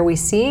 and why are we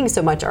seeing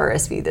so much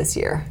RSV this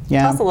year?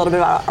 Tell us a little bit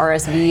about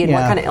RSV and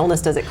what kind of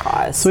illness does it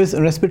cause? So it's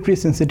a respiratory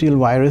syncytial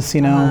virus,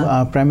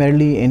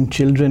 primarily in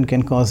children,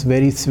 can cause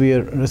very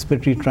severe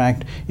respiratory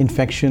tract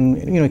infection.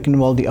 It can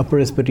involve the upper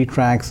respiratory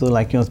tract, so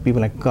like,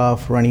 people like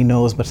cough, runny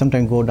nose, but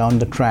sometimes go down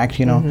the tract,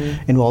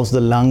 involves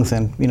the lungs,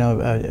 and,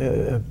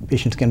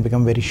 patients can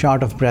become very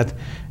short of breath,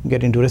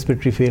 get into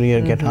respiratory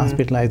failure, get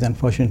hospitalized,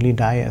 unfortunately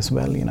die as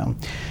well,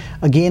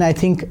 again, I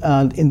think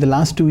in the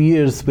last 2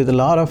 years, with a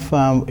lot of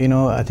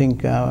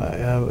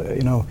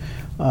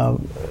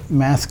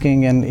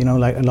masking and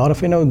like a lot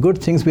of good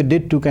things we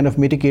did to kind of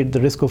mitigate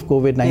the risk of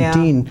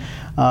COVID-19.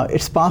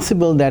 It's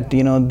possible that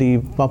the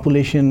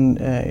population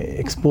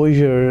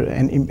exposure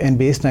and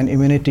baseline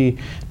immunity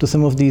to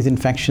some of these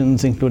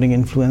infections, including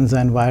influenza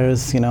and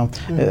virus, and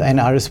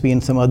RSV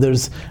and some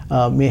others,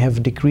 may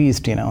have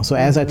decreased. So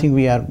as I think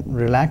we are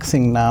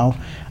relaxing now,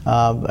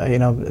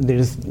 there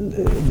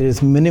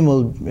is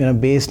minimal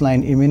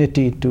baseline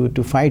immunity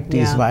to fight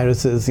these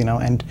viruses,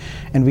 and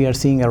we are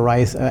seeing a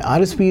rise.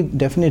 RSV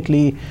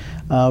definitely.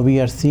 We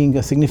are seeing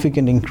a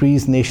significant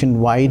increase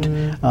nationwide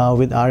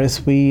with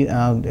RSV,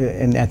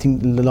 and I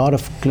think a lot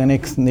of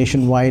clinics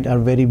nationwide are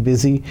very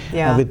busy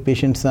with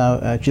patients,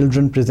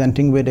 children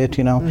presenting with it,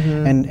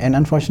 and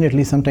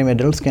unfortunately sometimes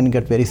adults can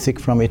get very sick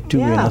from it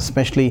too,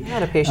 especially. I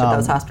had a patient that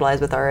was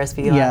hospitalized with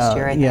RSV last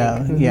year, I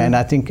think. And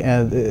I think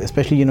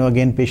especially,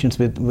 again, patients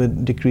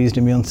with decreased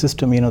immune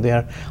system, they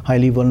are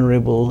highly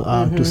vulnerable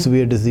to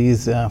severe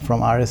disease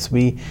from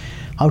RSV.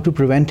 How to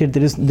prevent it?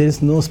 There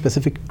is no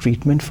specific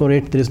treatment for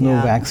it. There is no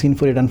vaccine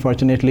for it,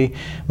 unfortunately.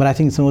 But I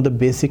think some of the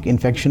basic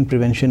infection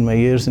prevention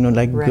measures,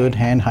 like good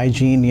hand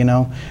hygiene,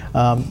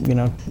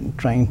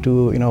 trying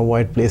to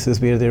avoid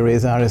places where there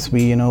is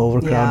RSV,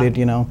 overcrowded,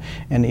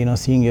 and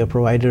seeing your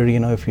provider,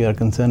 if you are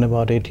concerned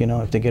about it,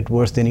 if they get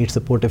worse, they need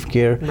supportive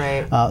care.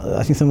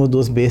 I think some of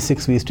those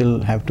basics we still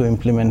have to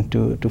implement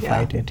to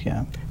fight it.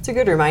 It's a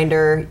good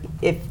reminder.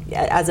 If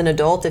as an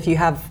adult, if you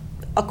have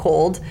a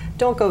cold,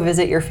 don't go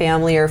visit your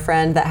family or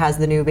friend that has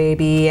the new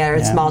baby or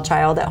a small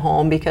child at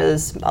home,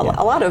 because a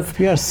lot of if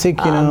you are sick,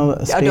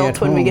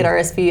 adults, when we get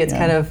RSV, it's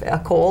kind of a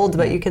cold,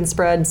 but you can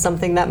spread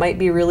something that might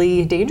be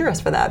really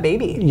dangerous for that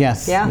baby.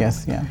 Yes. Am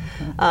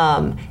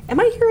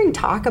I hearing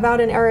talk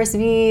about an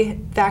RSV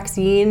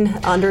vaccine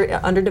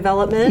under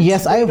development?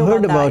 Yes, I've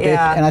heard about it,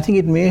 and I think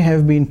it may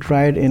have been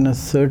tried in a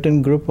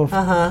certain group of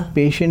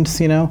patients,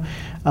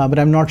 but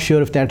I'm not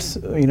sure if that's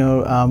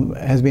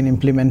has been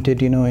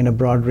implemented in a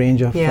broad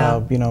range of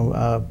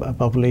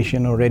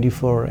population or ready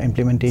for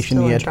implementation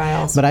Still yet. In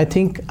trials. But I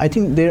think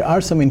there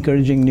are some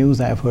encouraging news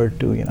I've heard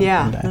too.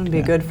 That would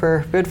be good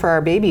for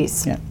our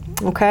babies. Yeah.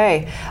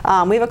 Okay,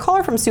 we have a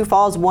caller from Sioux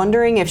Falls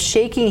wondering if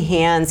shaking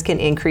hands can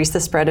increase the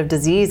spread of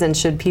disease, and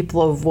should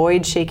people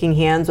avoid shaking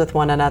hands with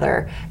one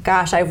another?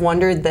 Gosh, I've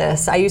wondered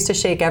this. I used to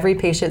shake every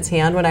patient's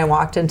hand when I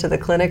walked into the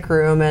clinic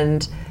room,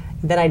 and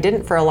then I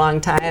didn't for a long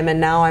time, and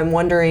now I'm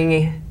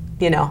wondering,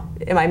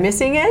 am I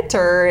missing it,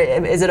 or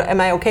am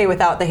I okay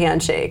without the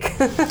handshake?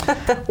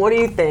 What do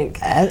you think?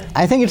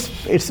 I think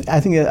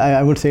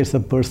I would say it's a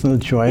personal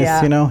choice,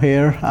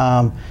 here.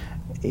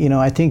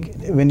 I think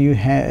when you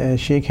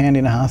shake hand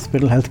in a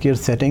hospital healthcare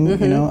setting,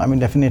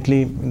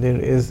 definitely there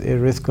is a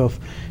risk of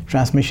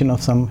transmission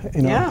of some,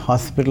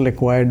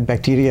 hospital-acquired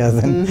bacteria,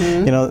 and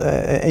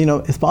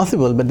it's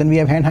possible. But then we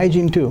have hand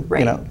hygiene too,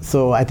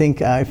 So I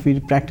think if we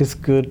practice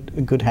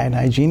good hand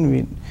hygiene,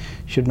 we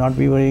should not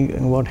be worrying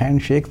about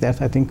handshakes.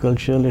 That's, I think,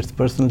 cultural. It's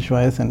personal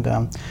choice, and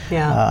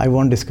I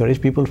won't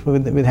discourage people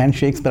with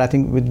handshakes. But I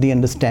think with the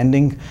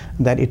understanding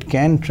that it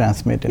can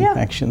transmit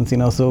infections,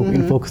 so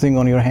in focusing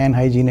on your hand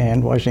hygiene and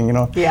hand washing,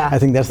 I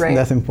think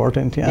that's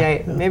important.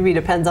 Maybe it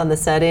depends on the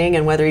setting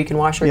and whether you can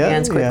wash your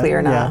hands quickly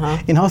or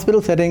not. In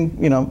hospital setting,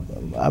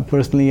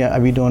 personally,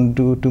 we don't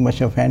do too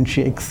much of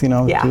handshakes,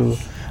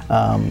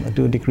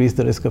 to decrease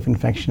the risk of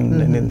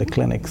infection in the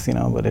clinics,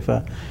 But if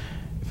a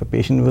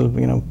patient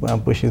will,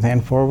 push his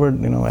hand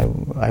forward,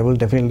 I will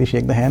definitely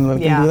shake the hand.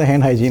 We can do the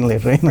hand hygiene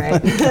later.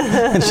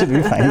 It should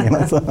be fine.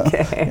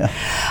 Okay.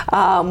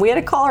 We had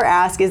a caller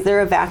ask, is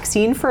there a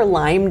vaccine for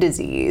Lyme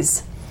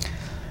disease?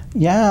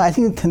 Yeah, I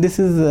think this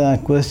is a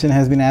question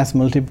has been asked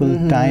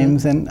multiple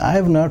times, and I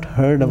have not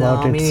heard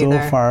about it so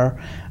far.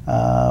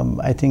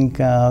 I think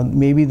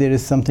maybe there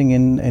is something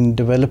in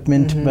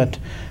development, but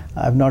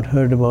I've not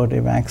heard about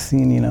a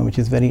vaccine, which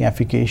is very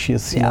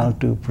efficacious,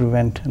 to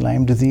prevent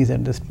Lyme disease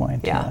at this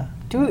point.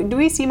 Do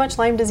we see much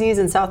Lyme disease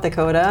in South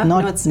Dakota?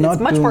 It's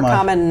much more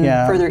common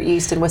further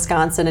east in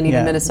Wisconsin and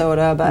even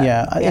Minnesota. But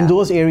in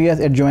those areas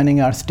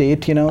adjoining our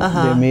state,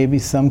 there may be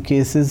some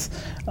cases,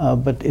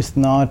 but it's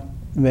not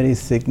very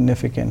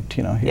significant,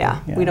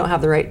 here. We don't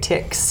have the right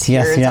ticks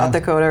here in South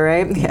Dakota,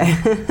 right?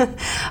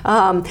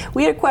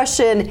 We had a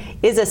question,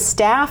 is a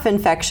staph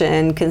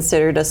infection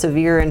considered a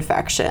severe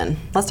infection?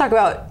 Let's talk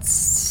about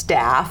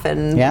staph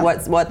and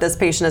what this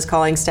patient is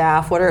calling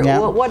staph.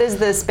 What is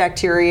this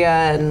bacteria,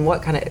 and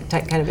what kind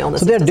of illness?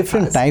 So there are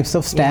different types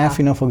of staph,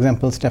 for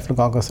example,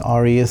 Staphylococcus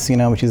aureus,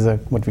 which is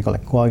what we call a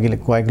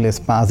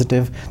coagulase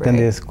positive. Then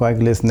there's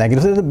coagulase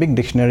negative. So there's a big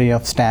dictionary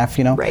of staph,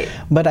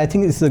 But I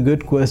think it's a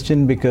good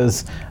question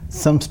because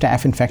some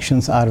staph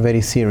infections are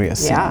very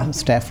serious.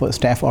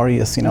 Staph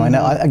aureus, and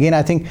again,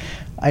 I think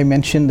I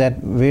mentioned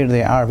that where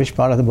they are, which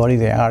part of the body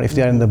they are. If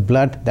they are in the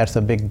blood, that's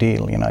a big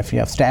deal. If you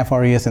have Staph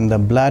aureus in the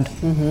blood,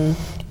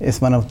 it's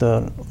one of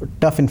the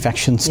tough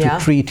infections to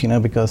treat,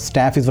 because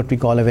staph is what we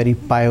call a very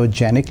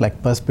pyogenic,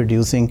 like pus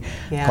producing,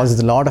 causes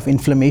a lot of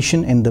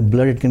inflammation in the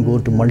blood. It can go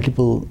to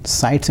multiple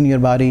sites in your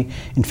body,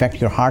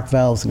 infect your heart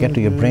valves, get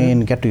to your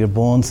brain, get to your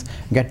bones,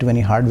 get to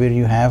any hardware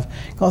you have,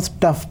 cause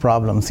tough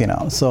problems,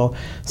 So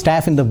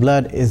staph in the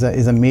blood is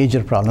a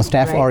major problem,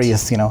 staph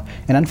aureus,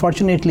 and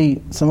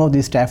unfortunately some of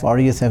these staph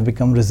aureus have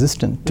become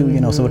resistant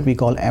to, so what we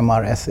call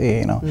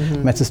MRSA,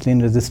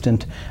 methicillin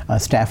resistant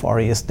staph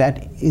aureus.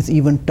 That is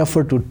even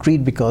tougher to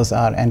treat because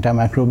our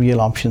antimicrobial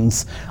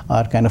options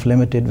are kind of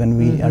limited when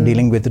we are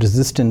dealing with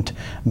resistant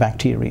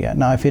bacteria.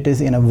 Now, if it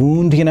is in a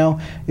wound,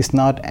 it's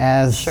not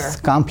as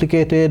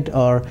complicated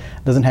or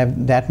doesn't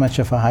have that much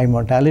of a high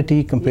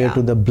mortality compared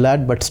to the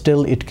blood, but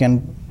still it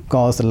can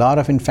cause a lot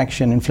of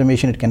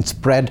inflammation. It can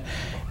spread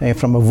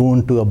from a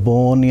wound to a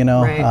bone,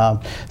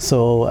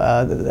 So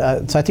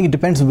I think it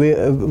depends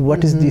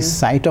what is the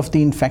site of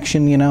the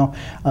infection,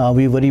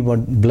 We worry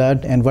about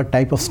blood and what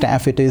type of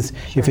staph it is.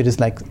 If it is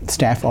like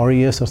staph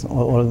aureus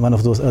or one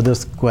of those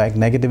others, coag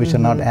negative, which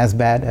are not as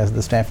bad as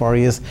the staph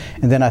aureus.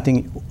 And then I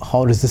think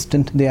how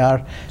resistant they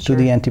are to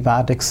the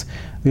antibiotics.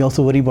 We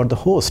also worry about the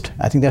host.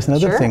 I think that's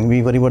another thing.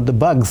 We worry about the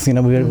bugs, we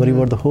worry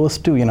about the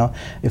host too,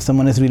 If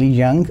someone is really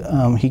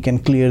young, he can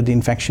clear the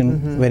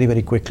infection very,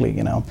 very quickly,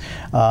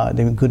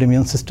 The good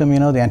immune system,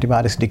 the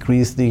antibiotics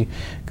decrease the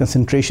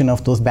concentration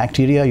of those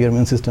bacteria, your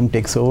immune system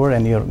takes over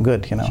and you're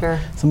good,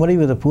 Somebody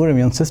with a poor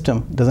immune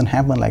system doesn't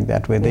happen like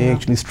that way. They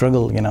actually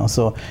struggle,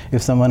 So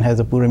if someone has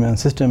a poor immune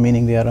system,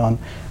 meaning they are on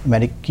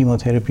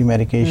chemotherapy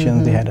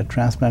medications, they had a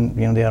transplant,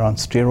 they are on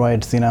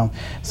steroids,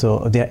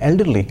 So they're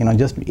elderly,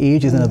 just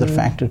age is another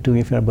factor too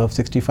if you're above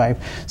 65.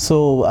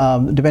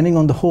 So depending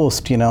on the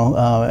host,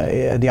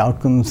 the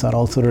outcomes are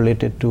also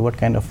related to what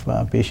kind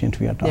of patient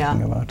we are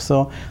talking about.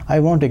 So I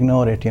won't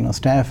ignore it.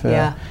 Staph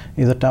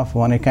is a tough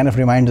one. It kind of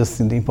reminds us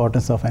in the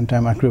importance of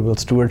antimicrobial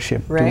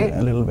stewardship too,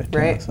 a little bit.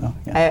 Right. So,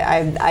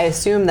 I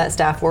assume that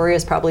staph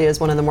aureus probably is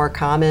one of the more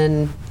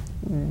common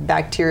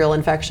bacterial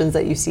infections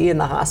that you see in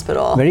the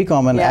hospital. Very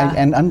common,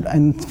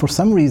 and for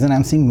some reason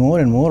I'm seeing more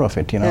and more of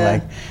it.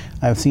 Like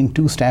I've seen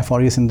 2 staph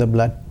aureus in the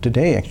blood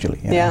today, actually.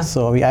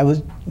 So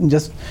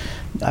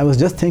I was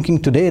just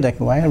thinking today, like,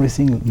 why are we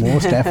seeing more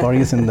staph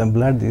aureus in the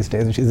blood these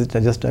days? Is it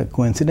just a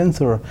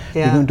coincidence, or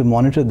we're going to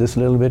monitor this a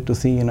little bit to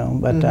see,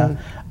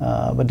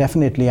 But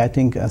definitely, I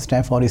think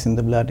staph aureus in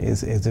the blood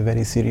is a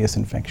very serious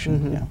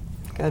infection.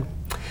 Good.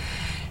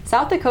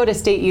 South Dakota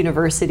State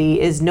University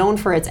is known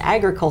for its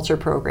agriculture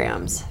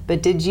programs,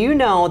 but did you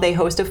know they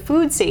host a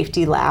food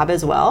safety lab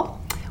as well?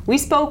 We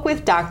spoke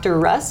with Dr.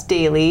 Russ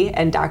Daly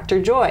and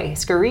Dr. Joy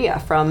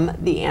Scaria from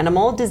the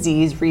Animal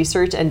Disease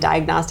Research and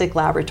Diagnostic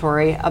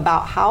Laboratory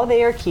about how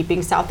they are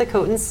keeping South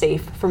Dakotans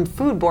safe from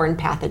foodborne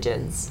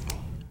pathogens.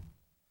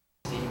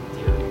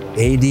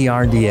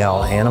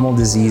 ADRDL, Animal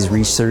Disease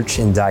Research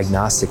and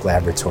Diagnostic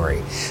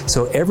Laboratory.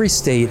 So every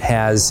state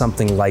has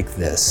something like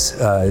this,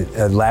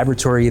 a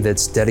laboratory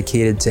that's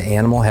dedicated to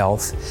animal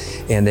health,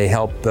 and they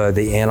help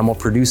the animal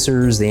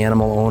producers, the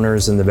animal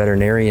owners, and the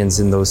veterinarians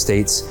in those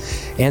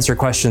states answer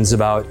questions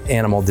about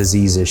animal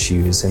disease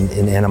issues and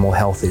animal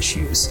health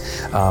issues.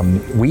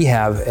 We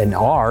have an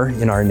R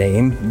in our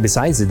name,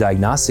 besides the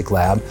diagnostic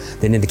lab,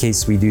 that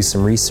indicates we do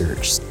some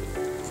research.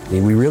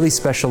 We really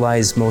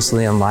specialize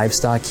mostly on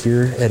livestock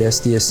here at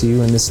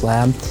SDSU in this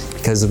lab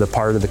because of the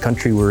part of the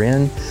country we're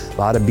in. A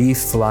lot of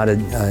beef, a lot of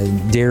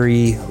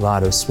dairy, a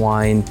lot of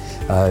swine,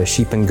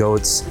 sheep and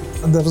goats.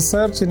 The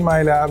research in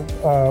my lab,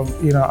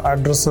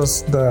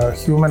 addresses the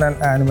human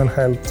and animal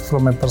health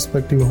from a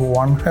perspective of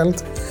One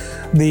Health.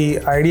 The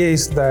idea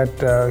is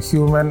that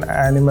human,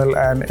 animal,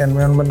 and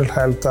environmental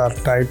health are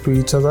tied to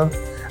each other,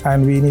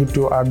 and we need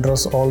to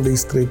address all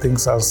these 3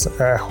 things as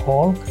a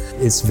whole.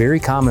 It's very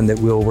common that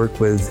we'll work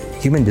with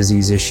human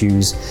disease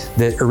issues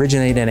that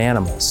originate in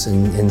animals.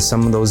 And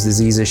some of those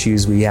disease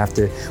issues we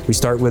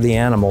start with the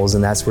animals,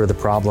 and that's where the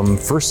problem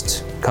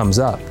first comes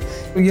up.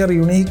 We are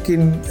unique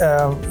in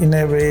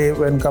a way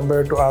when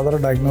compared to other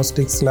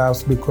diagnostics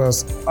labs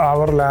because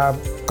our lab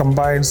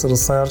combines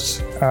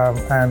research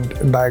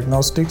and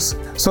diagnostics.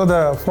 So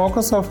the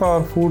focus of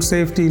our food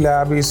safety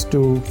lab is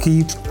to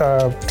keep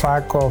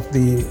track of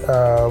the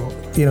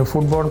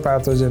foodborne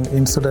pathogen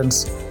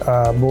incidents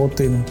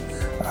both in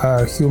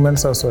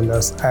humans as well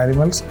as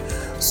animals.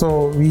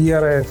 So we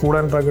are a Food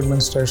and Drug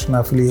Administration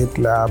affiliate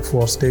lab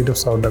for state of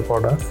South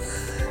Dakota.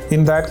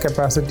 In that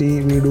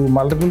capacity, we do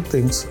multiple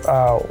things.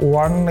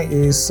 One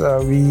is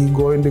we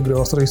go into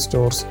grocery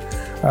stores,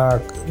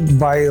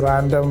 buy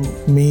random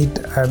meat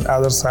and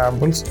other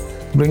samples,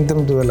 bring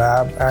them to the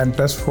lab and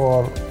test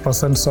for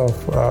presence of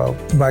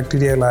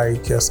bacteria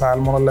like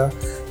Salmonella,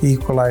 E.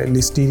 coli,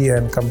 Listeria,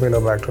 and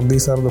Campylobacter.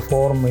 These are the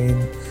 4 main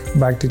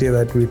bacteria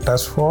that we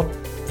test for.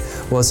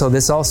 Well, so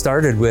this all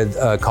started with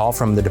a call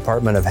from the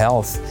Department of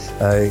Health,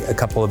 a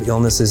couple of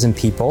illnesses in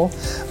people.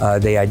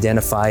 They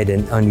identified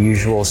an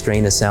unusual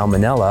strain of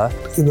Salmonella.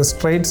 The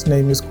strain's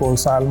name is called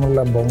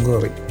Salmonella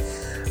bongeri.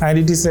 And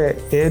it is a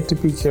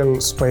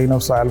atypical strain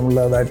of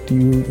Salmonella that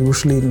you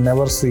usually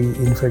never see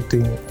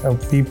infecting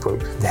people.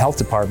 The health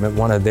department,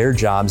 one of their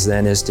jobs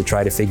then is to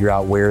try to figure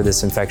out where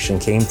this infection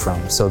came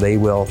from. So they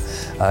will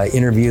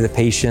interview the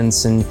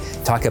patients and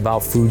talk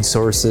about food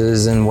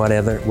sources and what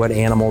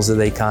animals that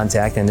they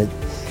contact. And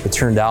it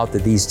turned out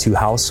that these two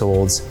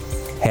households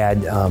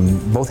had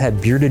both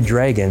had bearded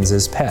dragons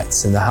as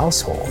pets in the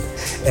household.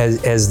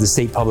 As the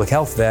state public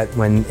health vet,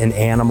 when an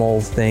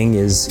animal thing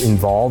is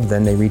involved,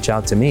 then they reach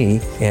out to me.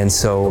 And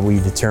so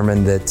we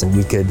determined that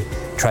we could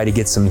try to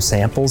get some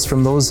samples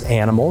from those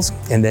animals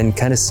and then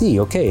kind of see,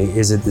 okay,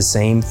 is it the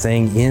same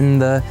thing in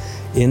the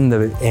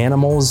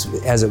animals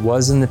as it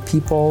was in the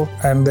people?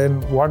 And then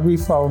what we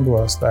found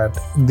was that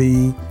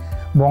the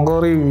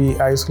Bongori we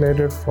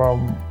isolated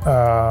from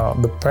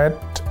the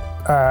pet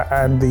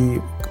and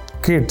the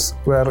kids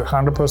were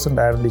 100%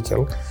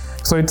 identical.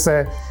 So it's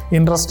an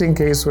interesting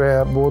case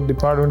where both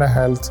Department of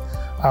Health,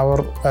 our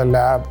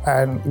lab,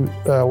 and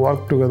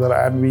work together,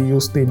 and we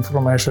use the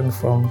information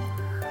from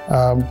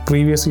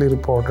previously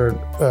reported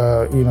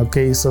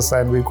cases,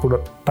 and we could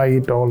tie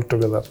it all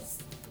together.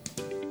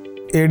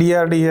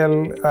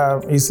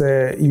 ADRDL is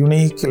a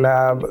unique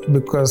lab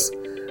because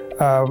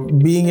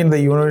being in the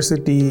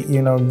university,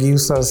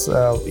 gives us,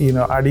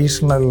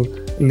 additional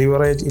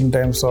leverage in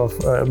terms of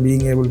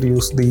being able to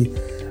use the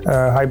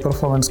high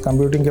performance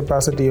computing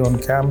capacity on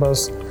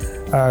campus,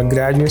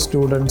 graduate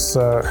students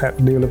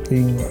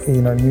developing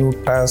new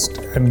tests,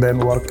 and then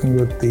working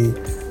with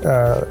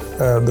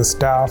the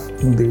staff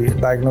in the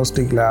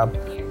diagnostic lab.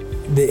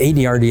 The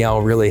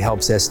ADRDL really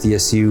helps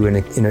SDSU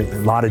in a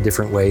lot of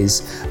different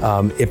ways.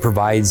 It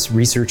provides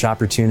research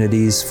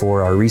opportunities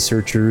for our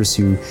researchers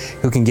who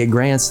can get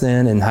grants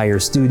then and hire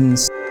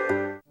students.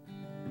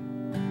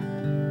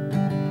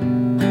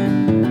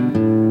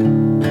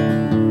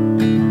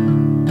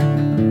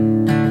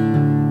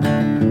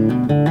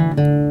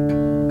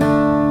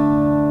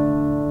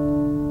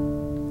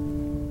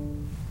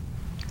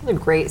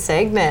 Great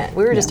segment.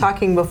 We were just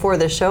talking before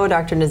the show,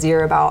 Dr.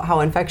 Nazir, about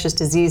how infectious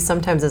disease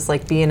sometimes is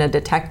like being a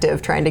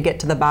detective trying to get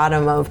to the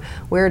bottom of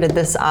where did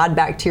this odd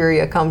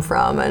bacteria come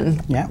from, and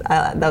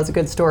that was a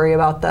good story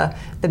about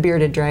the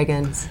bearded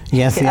dragons.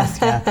 Yes.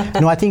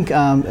 No, I think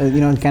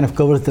it kind of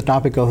covers the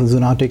topic of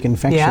zoonotic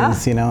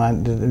infections.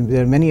 And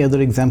there are many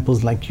other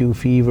examples like Q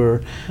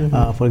fever,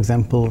 for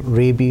example,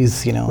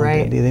 rabies.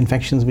 The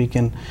infections we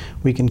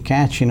can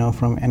catch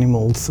from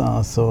animals.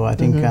 So I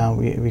think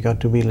we got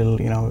to be a little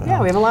we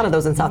have a lot of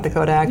those in South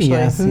Dakota, actually.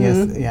 Yes,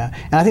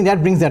 and I think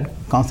that brings that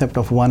concept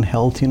of One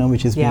Health,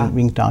 which is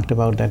being talked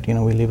about, that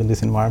we live in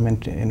this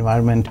environment,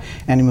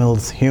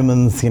 animals,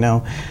 humans,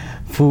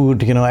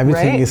 food,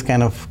 everything is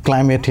kind of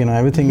climate,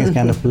 everything is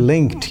kind of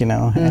linked,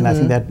 and I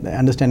think that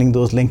understanding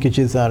those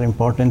linkages are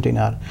important in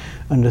our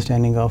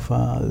understanding of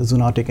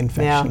zoonotic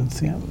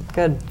infections.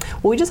 Good.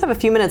 Well, we just have a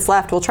few minutes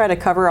left. We'll try to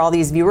cover all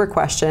these viewer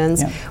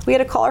questions. We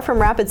had a caller from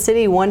Rapid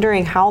City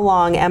wondering how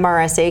long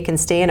MRSA can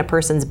stay in a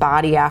person's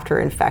body after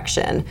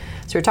infection.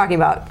 So we're talking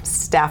about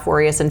Staph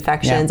aureus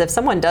infections. If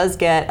someone does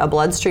get a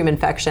bloodstream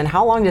infection,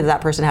 how long does that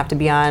person have to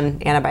be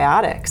on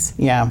antibiotics?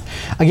 Again,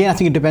 I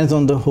think it depends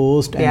on the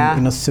host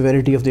and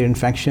severity of their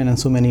infection and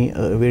so many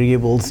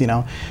variables.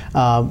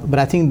 But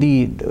I think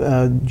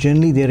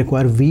generally they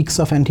require weeks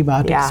of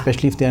antibiotics,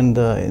 especially if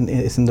they're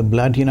it's in the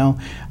blood.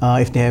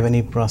 If they have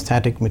any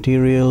prostatic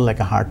material like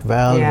a heart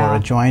valve or a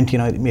joint,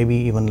 maybe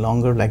even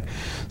longer, like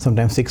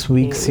sometimes 6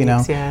 weeks. It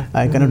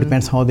kind of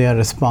depends how they are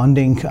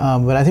responding.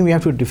 But I think we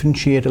have to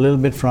differentiate a little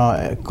bit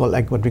from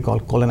like what we call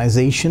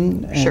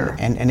colonization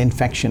and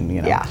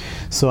infection.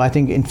 So I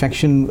think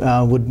infection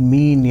would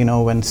mean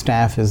when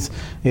staph is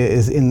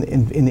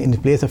in the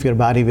place of your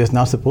body where it's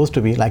not supposed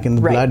to be, like in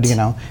the blood,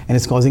 and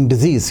it's causing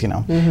disease.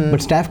 But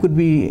staph could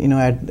be in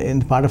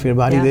the part of your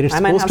body where it's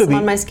supposed to be.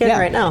 On my skin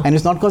right now. And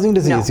it's not causing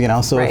disease.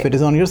 So if it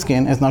is on your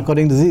skin, it's not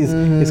causing disease.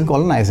 It's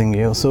colonizing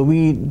you. So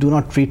we do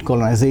not treat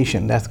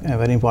colonization. That's a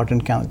very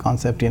important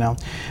concept.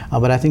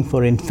 But I think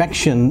for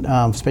infection,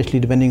 especially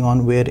depending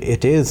on where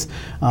it is,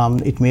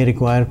 it may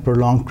require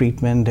prolonged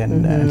treatment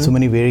and so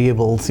many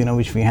variables,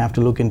 which we have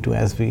to look into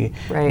as we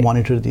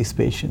monitor these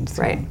patients.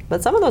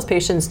 But some of those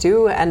patients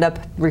do end up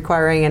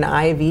requiring an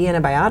IV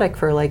antibiotic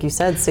for, like you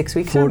said, 6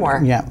 weeks or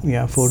more.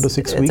 4 to 6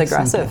 weeks. It's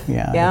aggressive.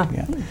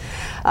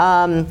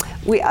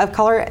 A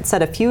caller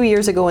said a few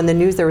years ago in the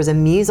news there was a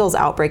measles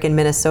outbreak in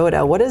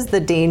Minnesota. What is the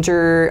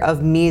danger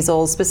of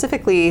measles?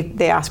 Specifically,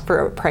 they asked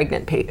for a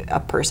pregnant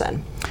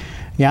person.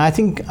 I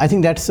think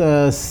that's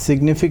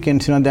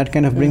significant. That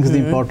kind of brings the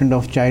importance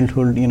of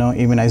childhood,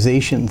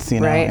 immunizations.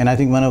 And I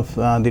think one of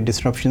the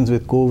disruptions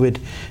with COVID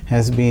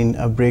has been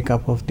a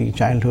breakup of the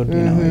childhood,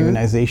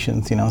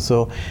 immunizations.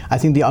 So I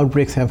think the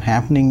outbreaks have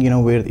happening,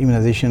 where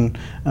immunization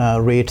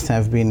rates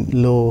have been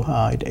low.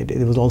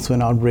 It was also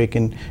an outbreak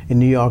in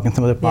New York and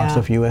some other parts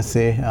of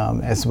USA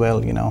as well.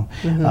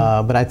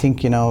 But I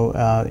think in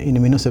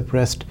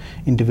immunosuppressed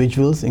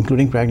individuals,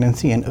 including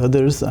pregnancy and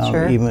others,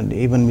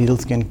 even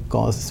measles can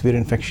cause severe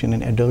infection infection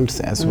in adults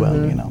as well,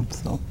 you know.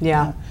 So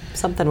yeah,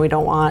 something we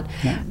don't want.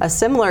 Yeah. A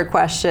similar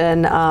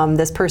question,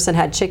 this person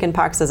had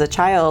chickenpox as a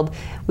child.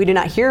 We do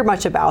not hear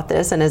much about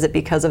this, and is it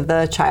because of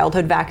the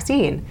childhood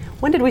vaccine?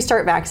 When did we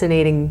start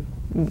vaccinating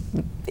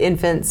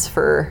infants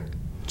for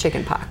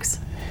chickenpox,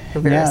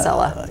 or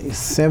varicella? Yeah,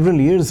 several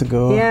years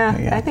ago.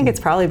 Yeah, I think it's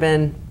probably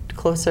been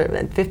closer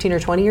than 15 or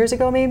 20 years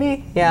ago,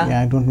 maybe.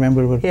 Yeah, I don't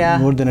remember,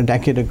 but more than a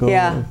decade ago,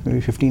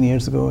 maybe 15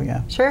 years ago.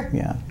 Yeah, sure.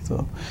 Yeah,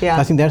 so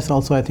I think that's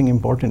also, I think,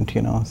 important,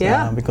 you know,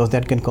 so, because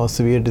that can cause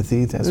severe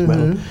disease as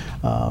well,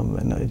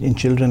 in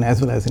children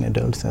as well as in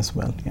adults as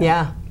well.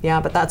 Yeah,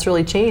 but that's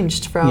really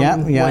changed from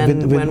when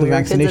with we the were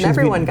kids and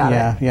everyone got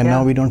it.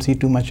 Now we don't see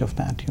too much of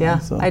that. You know,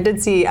 so.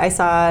 I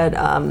saw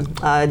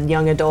a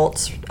young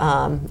adult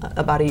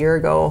about a year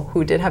ago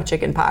who did have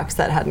chickenpox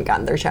that hadn't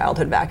gotten their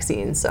childhood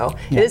vaccine. So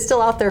it is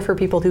still out there for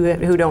people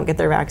who don't get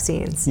their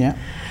vaccines. Yeah.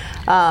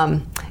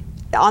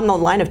 On the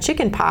line of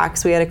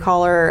chickenpox, we had a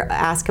caller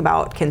ask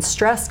about, can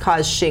stress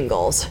cause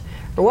shingles?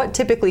 Or what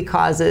typically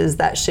causes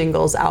that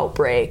shingles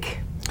outbreak?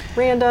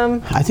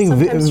 Random, I think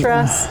sometimes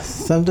stress.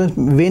 Sometimes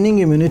waning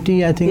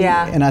immunity, I think,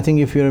 and I think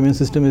if your immune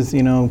system is,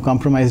 you know,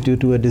 compromised due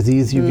to a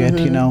disease you get,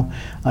 you know,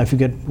 if you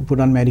get put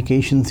on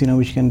medications, you know,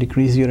 which can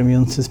decrease your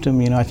immune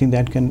system, you know, I think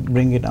that can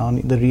bring it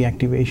on, the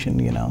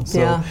reactivation, you know.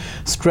 So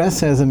stress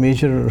has a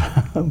major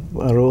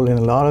role in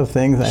a lot of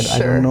things. I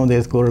don't know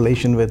there's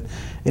correlation with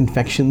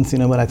infections, you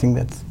know, but I think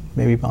that's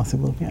maybe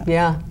possible.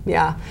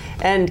 Yeah.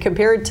 And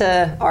compared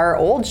to our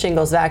old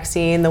shingles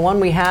vaccine, the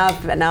one we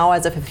have now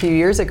as of a few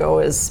years ago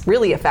is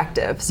really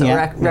effective. So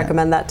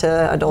recommend that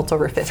to adults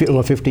over 50.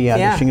 Over 50,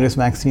 the shingles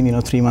vaccine, you know,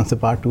 3 months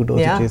apart, 2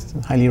 doses,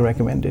 highly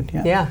recommended.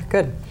 Yeah,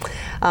 good.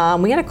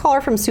 We had a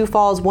caller from Sioux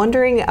Falls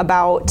wondering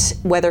about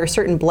whether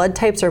certain blood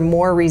types are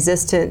more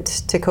resistant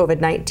to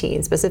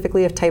COVID-19,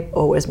 specifically if type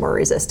O is more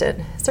resistant.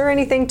 Is there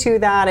anything to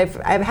that?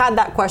 I've had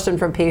that question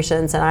from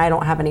patients, and I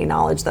don't have any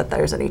knowledge that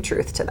there's any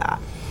truth to that.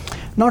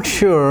 Not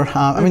sure.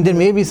 I mean, there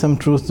may be some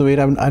truth to it.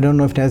 I don't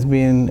know if it has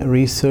been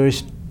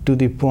researched to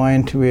the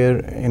point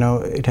where, you know,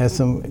 it has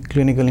some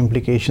clinical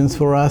implications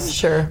for us.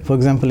 Sure. For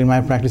example, in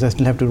my practice, I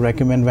still have to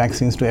recommend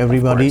vaccines to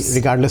everybody,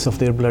 regardless of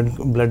their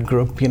blood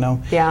group, you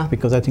know. Yeah.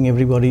 Because I think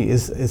everybody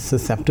is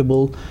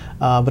susceptible.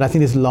 But I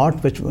think there's a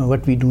lot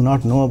what we do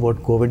not know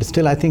about COVID.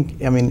 Still, I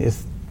think, I mean,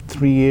 it's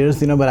 3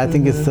 years, you know, but I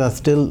think it's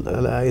still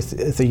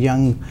it's a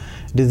young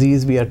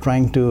disease we are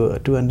trying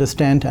to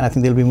understand, and I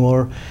think there'll be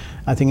more,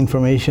 I think,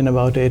 information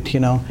about it, you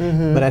know.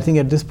 But I think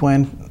at this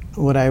point,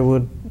 what I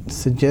would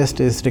suggest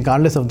is,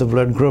 regardless of the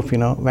blood group, you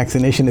know,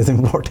 vaccination is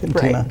important.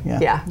 Right. You know?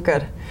 Yeah,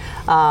 good.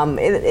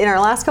 In our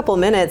last couple of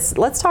minutes,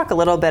 let's talk a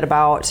little bit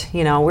about,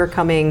 you know, we're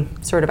coming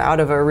sort of out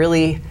of a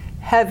really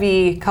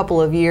heavy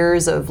couple of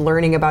years of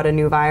learning about a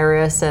new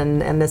virus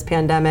and this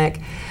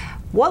pandemic.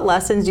 What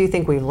lessons do you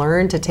think we've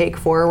learned to take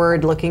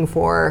forward, looking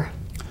for,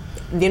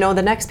 you know,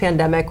 the next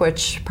pandemic,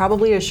 which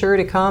probably is sure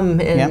to come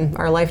in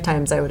our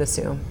lifetimes, I would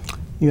assume?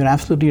 You're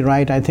absolutely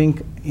right. I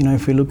think, you know,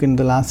 if we look in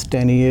the last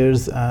 10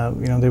 years,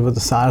 you know, there was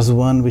the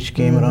SARS-1, which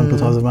came around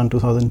 2001,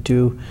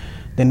 2002.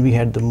 Then we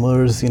had the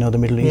MERS, you know, the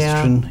Middle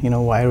Eastern, you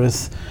know,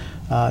 virus.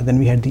 Then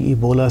we had the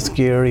Ebola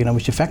scare, you know,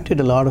 which affected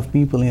a lot of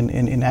people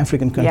in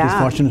African countries.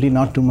 Fortunately,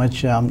 not too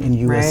much in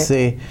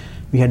USA.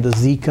 We had the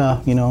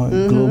Zika, you know,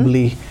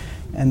 globally.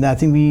 And I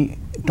think we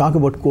talk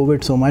about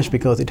COVID so much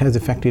because it has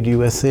affected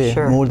USA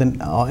more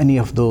than any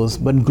of those.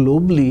 But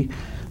globally,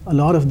 a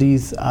lot of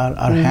these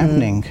are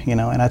happening, you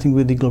know, and I think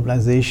with the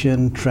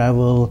globalization,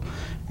 travel,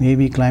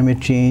 maybe climate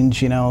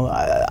change, you know,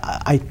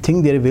 I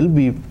think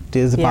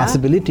there's a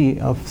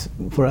possibility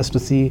for us to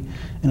see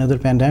another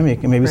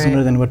pandemic, and maybe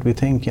sooner than what we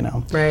think, you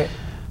know. Right.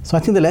 So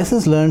I think the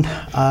lessons learned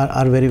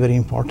are very, very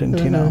important,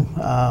 you know.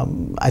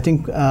 I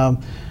think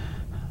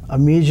a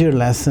major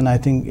lesson, I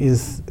think,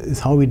 is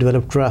how we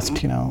develop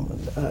trust, you know,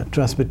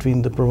 trust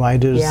between the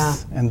providers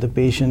and the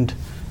patient,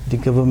 the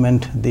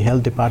government, the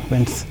health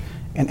departments,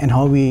 and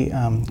how we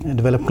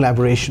develop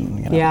collaboration.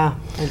 You know? Yeah,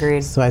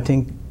 agreed. So I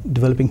think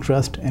developing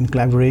trust and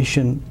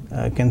collaboration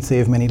can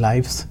save many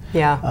lives.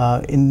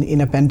 Yeah. In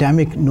a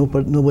pandemic,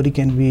 nobody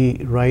can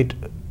be right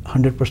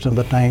 100% of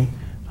the time.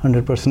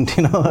 100%,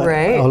 you know,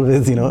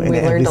 always, you know, in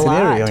every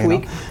scenario. We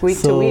learned a lot, week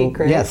to week,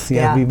 right? Yes,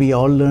 we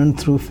all learn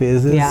through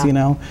phases, you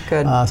know.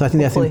 Good. So I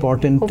think that's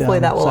important. Hopefully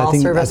that will all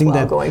serve us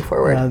well going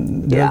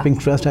forward. Developing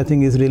trust, I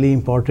think, is really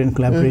important.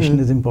 Collaboration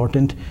is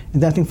important.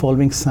 And I think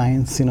following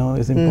science, you know,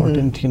 is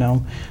important, you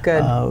know.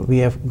 Good. We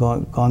have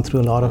gone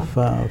through a lot of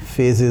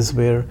phases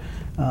where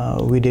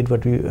we did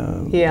what we,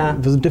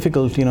 it was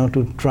difficult, you know,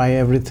 to try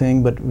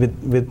everything, but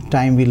with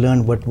time we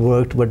learned what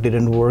worked, what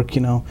didn't work,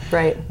 you know.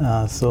 Right.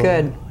 So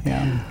good.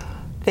 Yeah.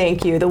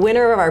 Thank you. The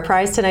winner of our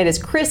prize tonight is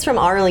Chris from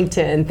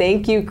Arlington.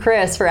 Thank you,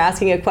 Chris, for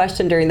asking a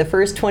question during the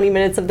first 20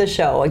 minutes of the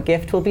show. A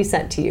gift will be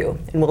sent to you,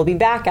 and we'll be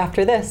back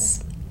after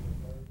this.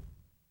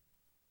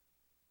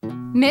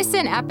 Miss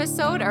an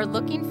episode or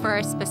looking for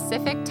a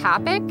specific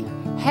topic?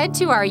 Head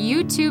to our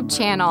YouTube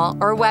channel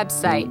or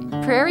website,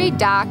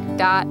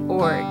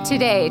 prairiedoc.org,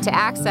 today to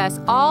access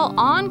all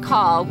On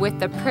Call with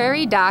the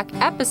Prairie Doc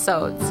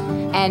episodes.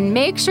 And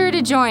make sure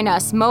to join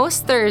us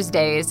most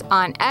Thursdays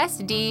on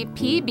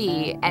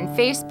SDPB and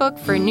Facebook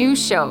for new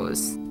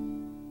shows.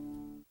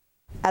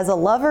 As a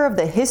lover of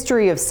the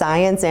history of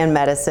science and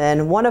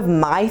medicine, one of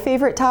my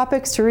favorite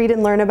topics to read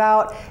and learn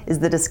about is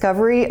the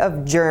discovery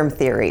of germ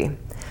theory.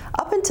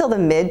 Up until the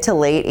mid to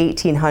late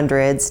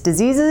 1800s,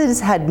 diseases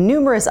had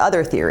numerous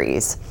other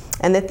theories,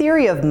 and the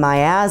theory of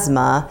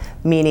miasma,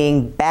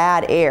 meaning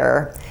bad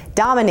air,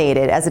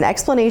 dominated as an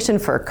explanation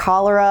for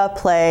cholera,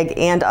 plague,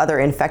 and other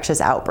infectious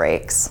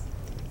outbreaks.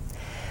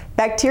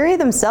 Bacteria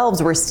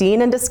themselves were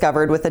seen and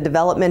discovered with the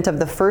development of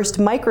the first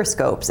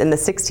microscopes in the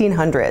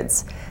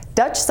 1600s.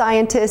 Dutch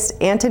scientist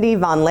Antony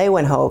van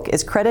Leeuwenhoek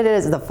is credited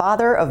as the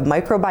father of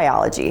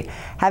microbiology,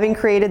 having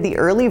created the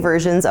early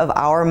versions of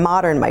our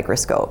modern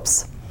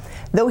microscopes.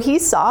 Though he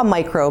saw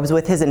microbes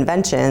with his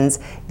inventions,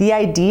 the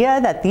idea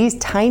that these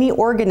tiny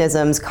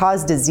organisms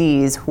cause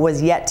disease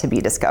was yet to be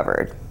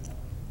discovered.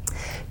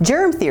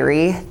 Germ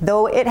theory,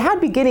 though it had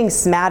beginnings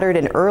smattered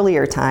in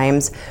earlier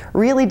times,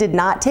 really did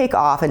not take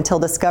off until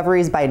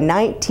discoveries by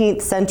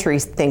 19th century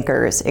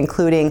thinkers,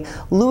 including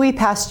Louis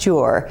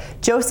Pasteur,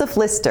 Joseph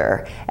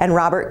Lister, and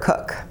Robert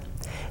Koch.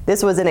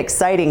 This was an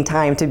exciting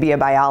time to be a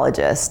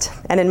biologist,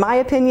 and in my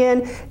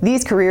opinion,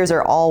 these careers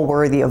are all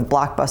worthy of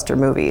blockbuster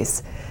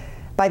movies.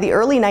 By the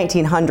early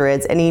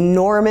 1900s, an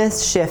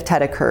enormous shift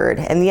had occurred,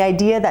 and the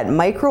idea that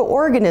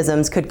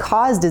microorganisms could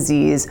cause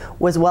disease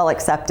was well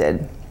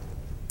accepted.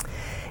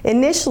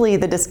 Initially,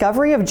 the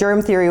discovery of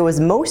germ theory was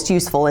most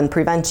useful in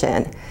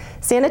prevention.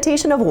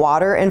 Sanitation of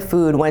water and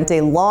food went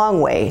a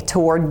long way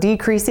toward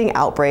decreasing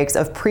outbreaks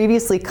of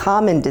previously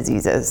common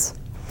diseases.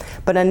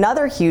 But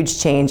another huge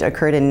change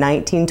occurred in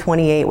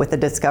 1928 with the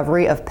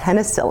discovery of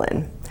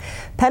penicillin.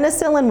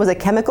 Penicillin was a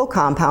chemical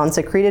compound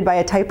secreted by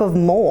a type of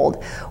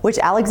mold, which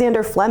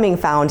Alexander Fleming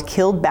found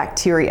killed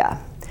bacteria.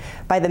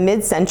 By the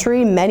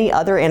mid-century, many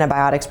other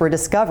antibiotics were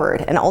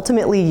discovered and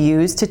ultimately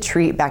used to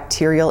treat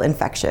bacterial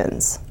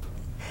infections.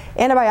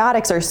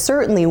 Antibiotics are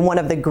certainly one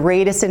of the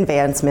greatest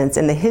advancements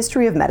in the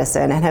history of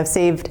medicine and have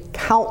saved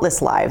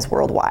countless lives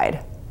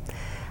worldwide.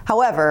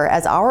 However,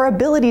 as our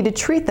ability to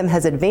treat them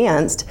has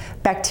advanced,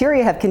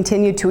 bacteria have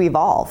continued to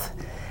evolve.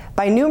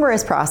 By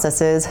numerous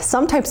processes,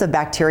 some types of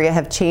bacteria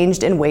have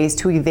changed in ways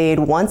to evade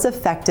once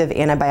effective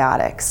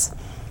antibiotics.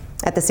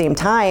 At the same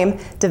time,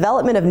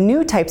 development of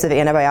new types of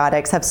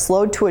antibiotics have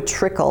slowed to a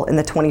trickle in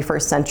the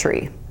 21st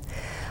century.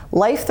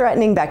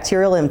 Life-threatening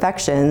bacterial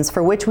infections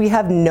for which we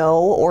have no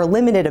or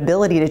limited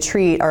ability to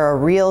treat are a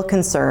real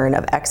concern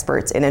of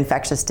experts in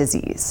infectious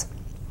disease.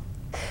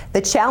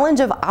 The challenge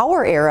of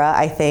our era,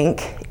 I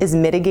think, is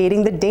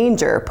mitigating the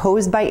danger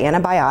posed by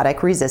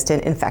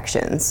antibiotic-resistant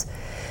infections.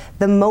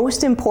 The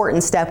most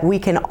important step we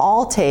can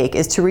all take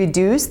is to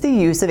reduce the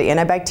use of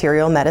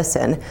antibacterial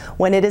medicine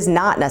when it is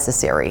not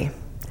necessary.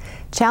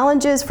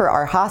 Challenges for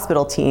our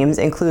hospital teams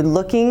include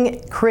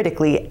looking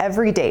critically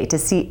every day to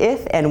see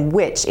if and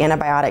which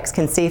antibiotics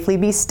can safely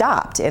be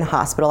stopped in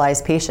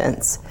hospitalized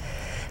patients.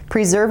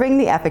 Preserving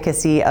the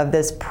efficacy of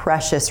this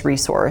precious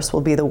resource will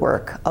be the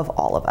work of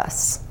all of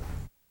us.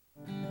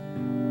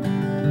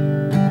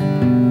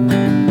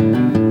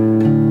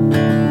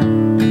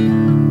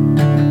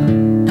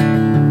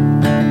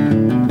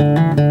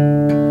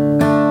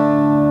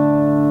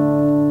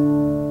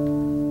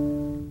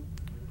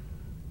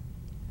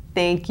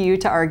 Thank you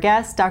to our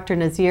guest, Dr.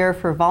 Nazir,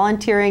 for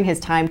volunteering his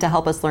time to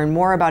help us learn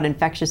more about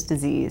infectious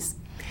disease.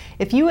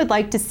 If you would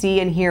like to see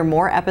and hear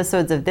more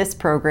episodes of this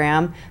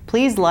program,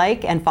 please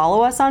like and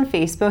follow us on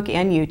Facebook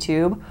and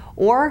YouTube,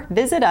 or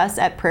visit us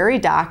at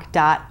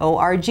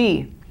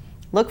prairiedoc.org.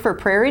 Look for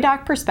Prairie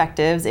Doc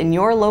Perspectives in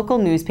your local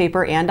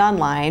newspaper and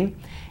online,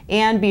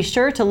 and be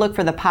sure to look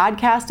for the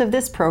podcast of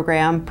this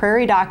program,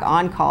 Prairie Doc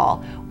On Call,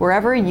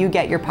 wherever you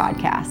get your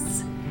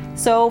podcasts.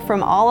 So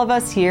from all of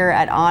us here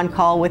at On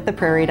Call with the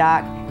Prairie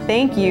Doc,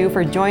 thank you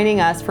for joining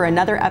us for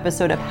another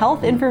episode of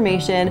health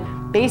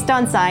information based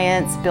on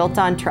science, built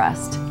on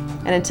trust.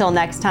 And until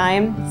next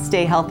time,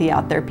 stay healthy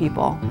out there,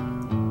 people.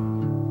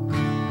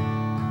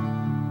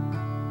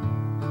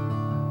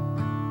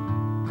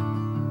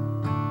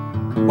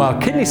 While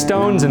kidney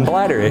stones and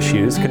bladder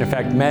issues can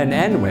affect men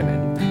and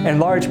women,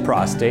 enlarged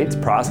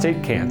prostates,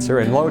 prostate cancer,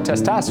 and low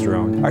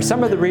testosterone are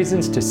some of the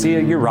reasons to see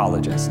a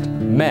urologist.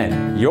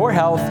 Men, your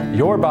health,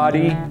 your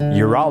body,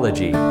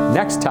 urology.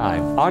 Next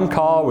time, On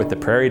Call with the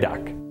Prairie Doc.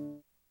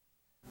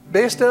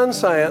 Based on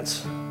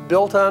science,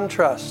 built on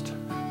trust.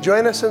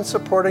 Join us in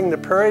supporting the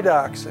Prairie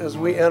Docs as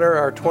we enter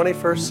our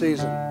 21st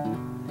season.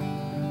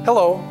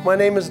 Hello, my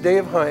name is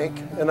Dave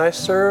Heinck, and I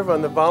serve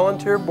on the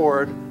volunteer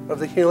board of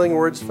the Healing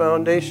Words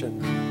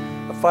Foundation,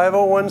 a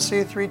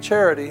 501c3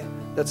 charity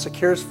that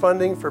secures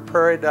funding for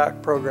Prairie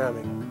Doc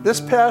programming.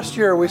 This past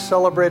year, we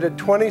celebrated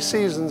 20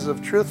 seasons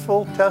of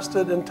truthful,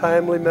 tested, and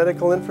timely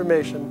medical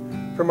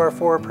information from our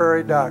 4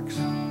 Prairie Docs,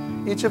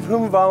 each of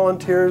whom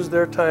volunteers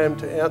their time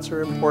to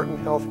answer important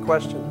health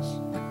questions.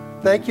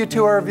 Thank you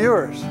to our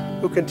viewers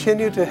who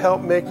continue to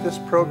help make this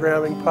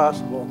programming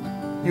possible.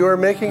 You are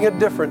making a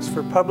difference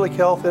for public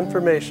health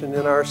information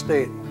in our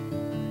state.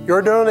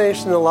 Your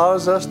donation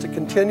allows us to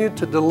continue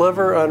to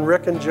deliver on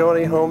Rick and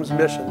Joni Holmes'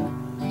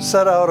 mission,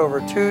 set out over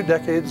 2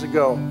 decades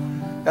ago.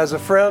 As a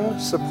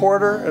friend,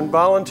 supporter, and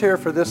volunteer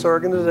for this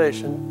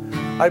organization,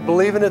 I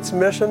believe in its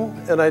mission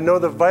and I know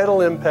the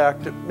vital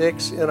impact it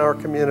makes in our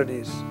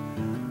communities.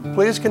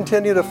 Please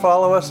continue to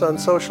follow us on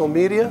social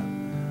media,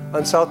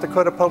 on South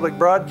Dakota Public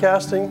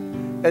Broadcasting,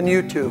 and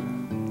YouTube.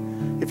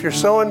 If you're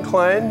so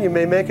inclined, you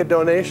may make a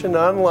donation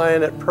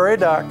online at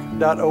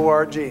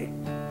prairiedoc.org.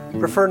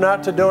 Prefer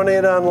not to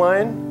donate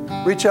online?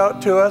 Reach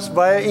out to us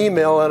via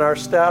email and our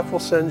staff will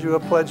send you a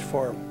pledge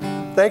form.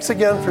 Thanks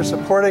again for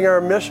supporting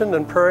our mission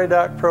and Prairie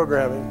Doc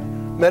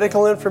programming.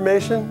 Medical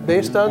information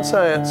based on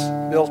science,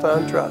 built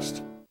on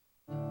trust.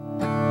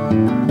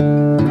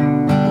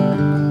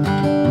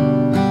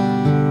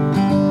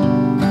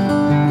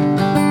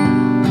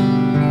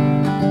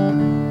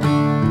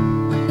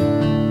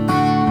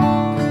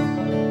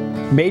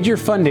 Major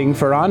funding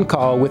for On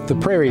Call with the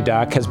Prairie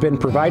Doc has been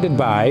provided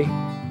by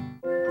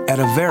At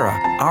Avera,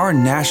 our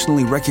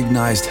nationally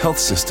recognized health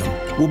system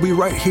will be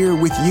right here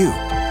with you,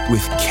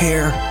 with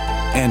care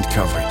and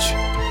coverage.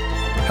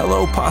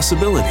 Hello,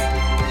 possibility.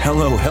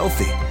 Hello,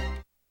 healthy.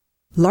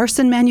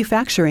 Larson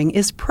Manufacturing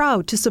is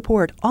proud to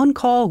support On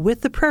Call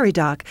with the Prairie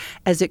Doc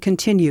as it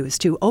continues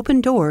to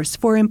open doors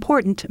for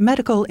important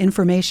medical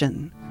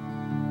information.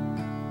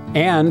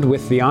 and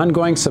with the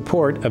ongoing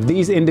support of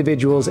these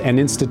individuals and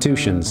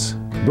institutions.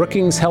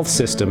 Brookings Health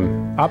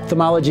System,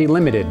 Ophthalmology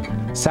Limited,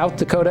 South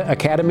Dakota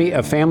Academy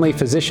of Family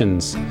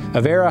Physicians,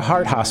 Avera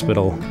Heart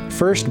Hospital,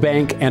 First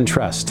Bank and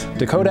Trust,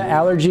 Dakota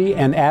Allergy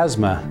and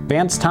Asthma,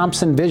 Vance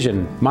Thompson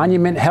Vision,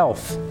 Monument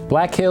Health,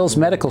 Black Hills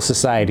Medical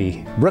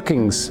Society,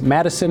 Brookings,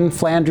 Madison,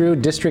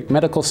 Flandreau District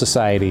Medical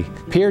Society,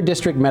 Pierre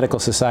District Medical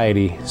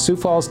Society, Sioux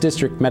Falls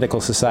District Medical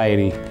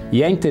Society,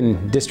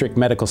 Yankton District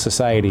Medical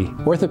Society,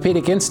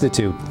 Orthopedic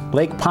Institute,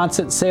 Lake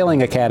Poncet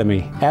Sailing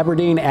Academy,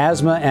 Aberdeen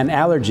Asthma and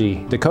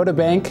Allergy, Dakota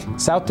Bank,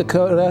 South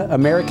Dakota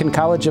American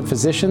College of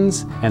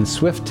Physicians, and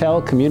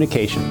Swiftel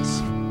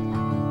Communications.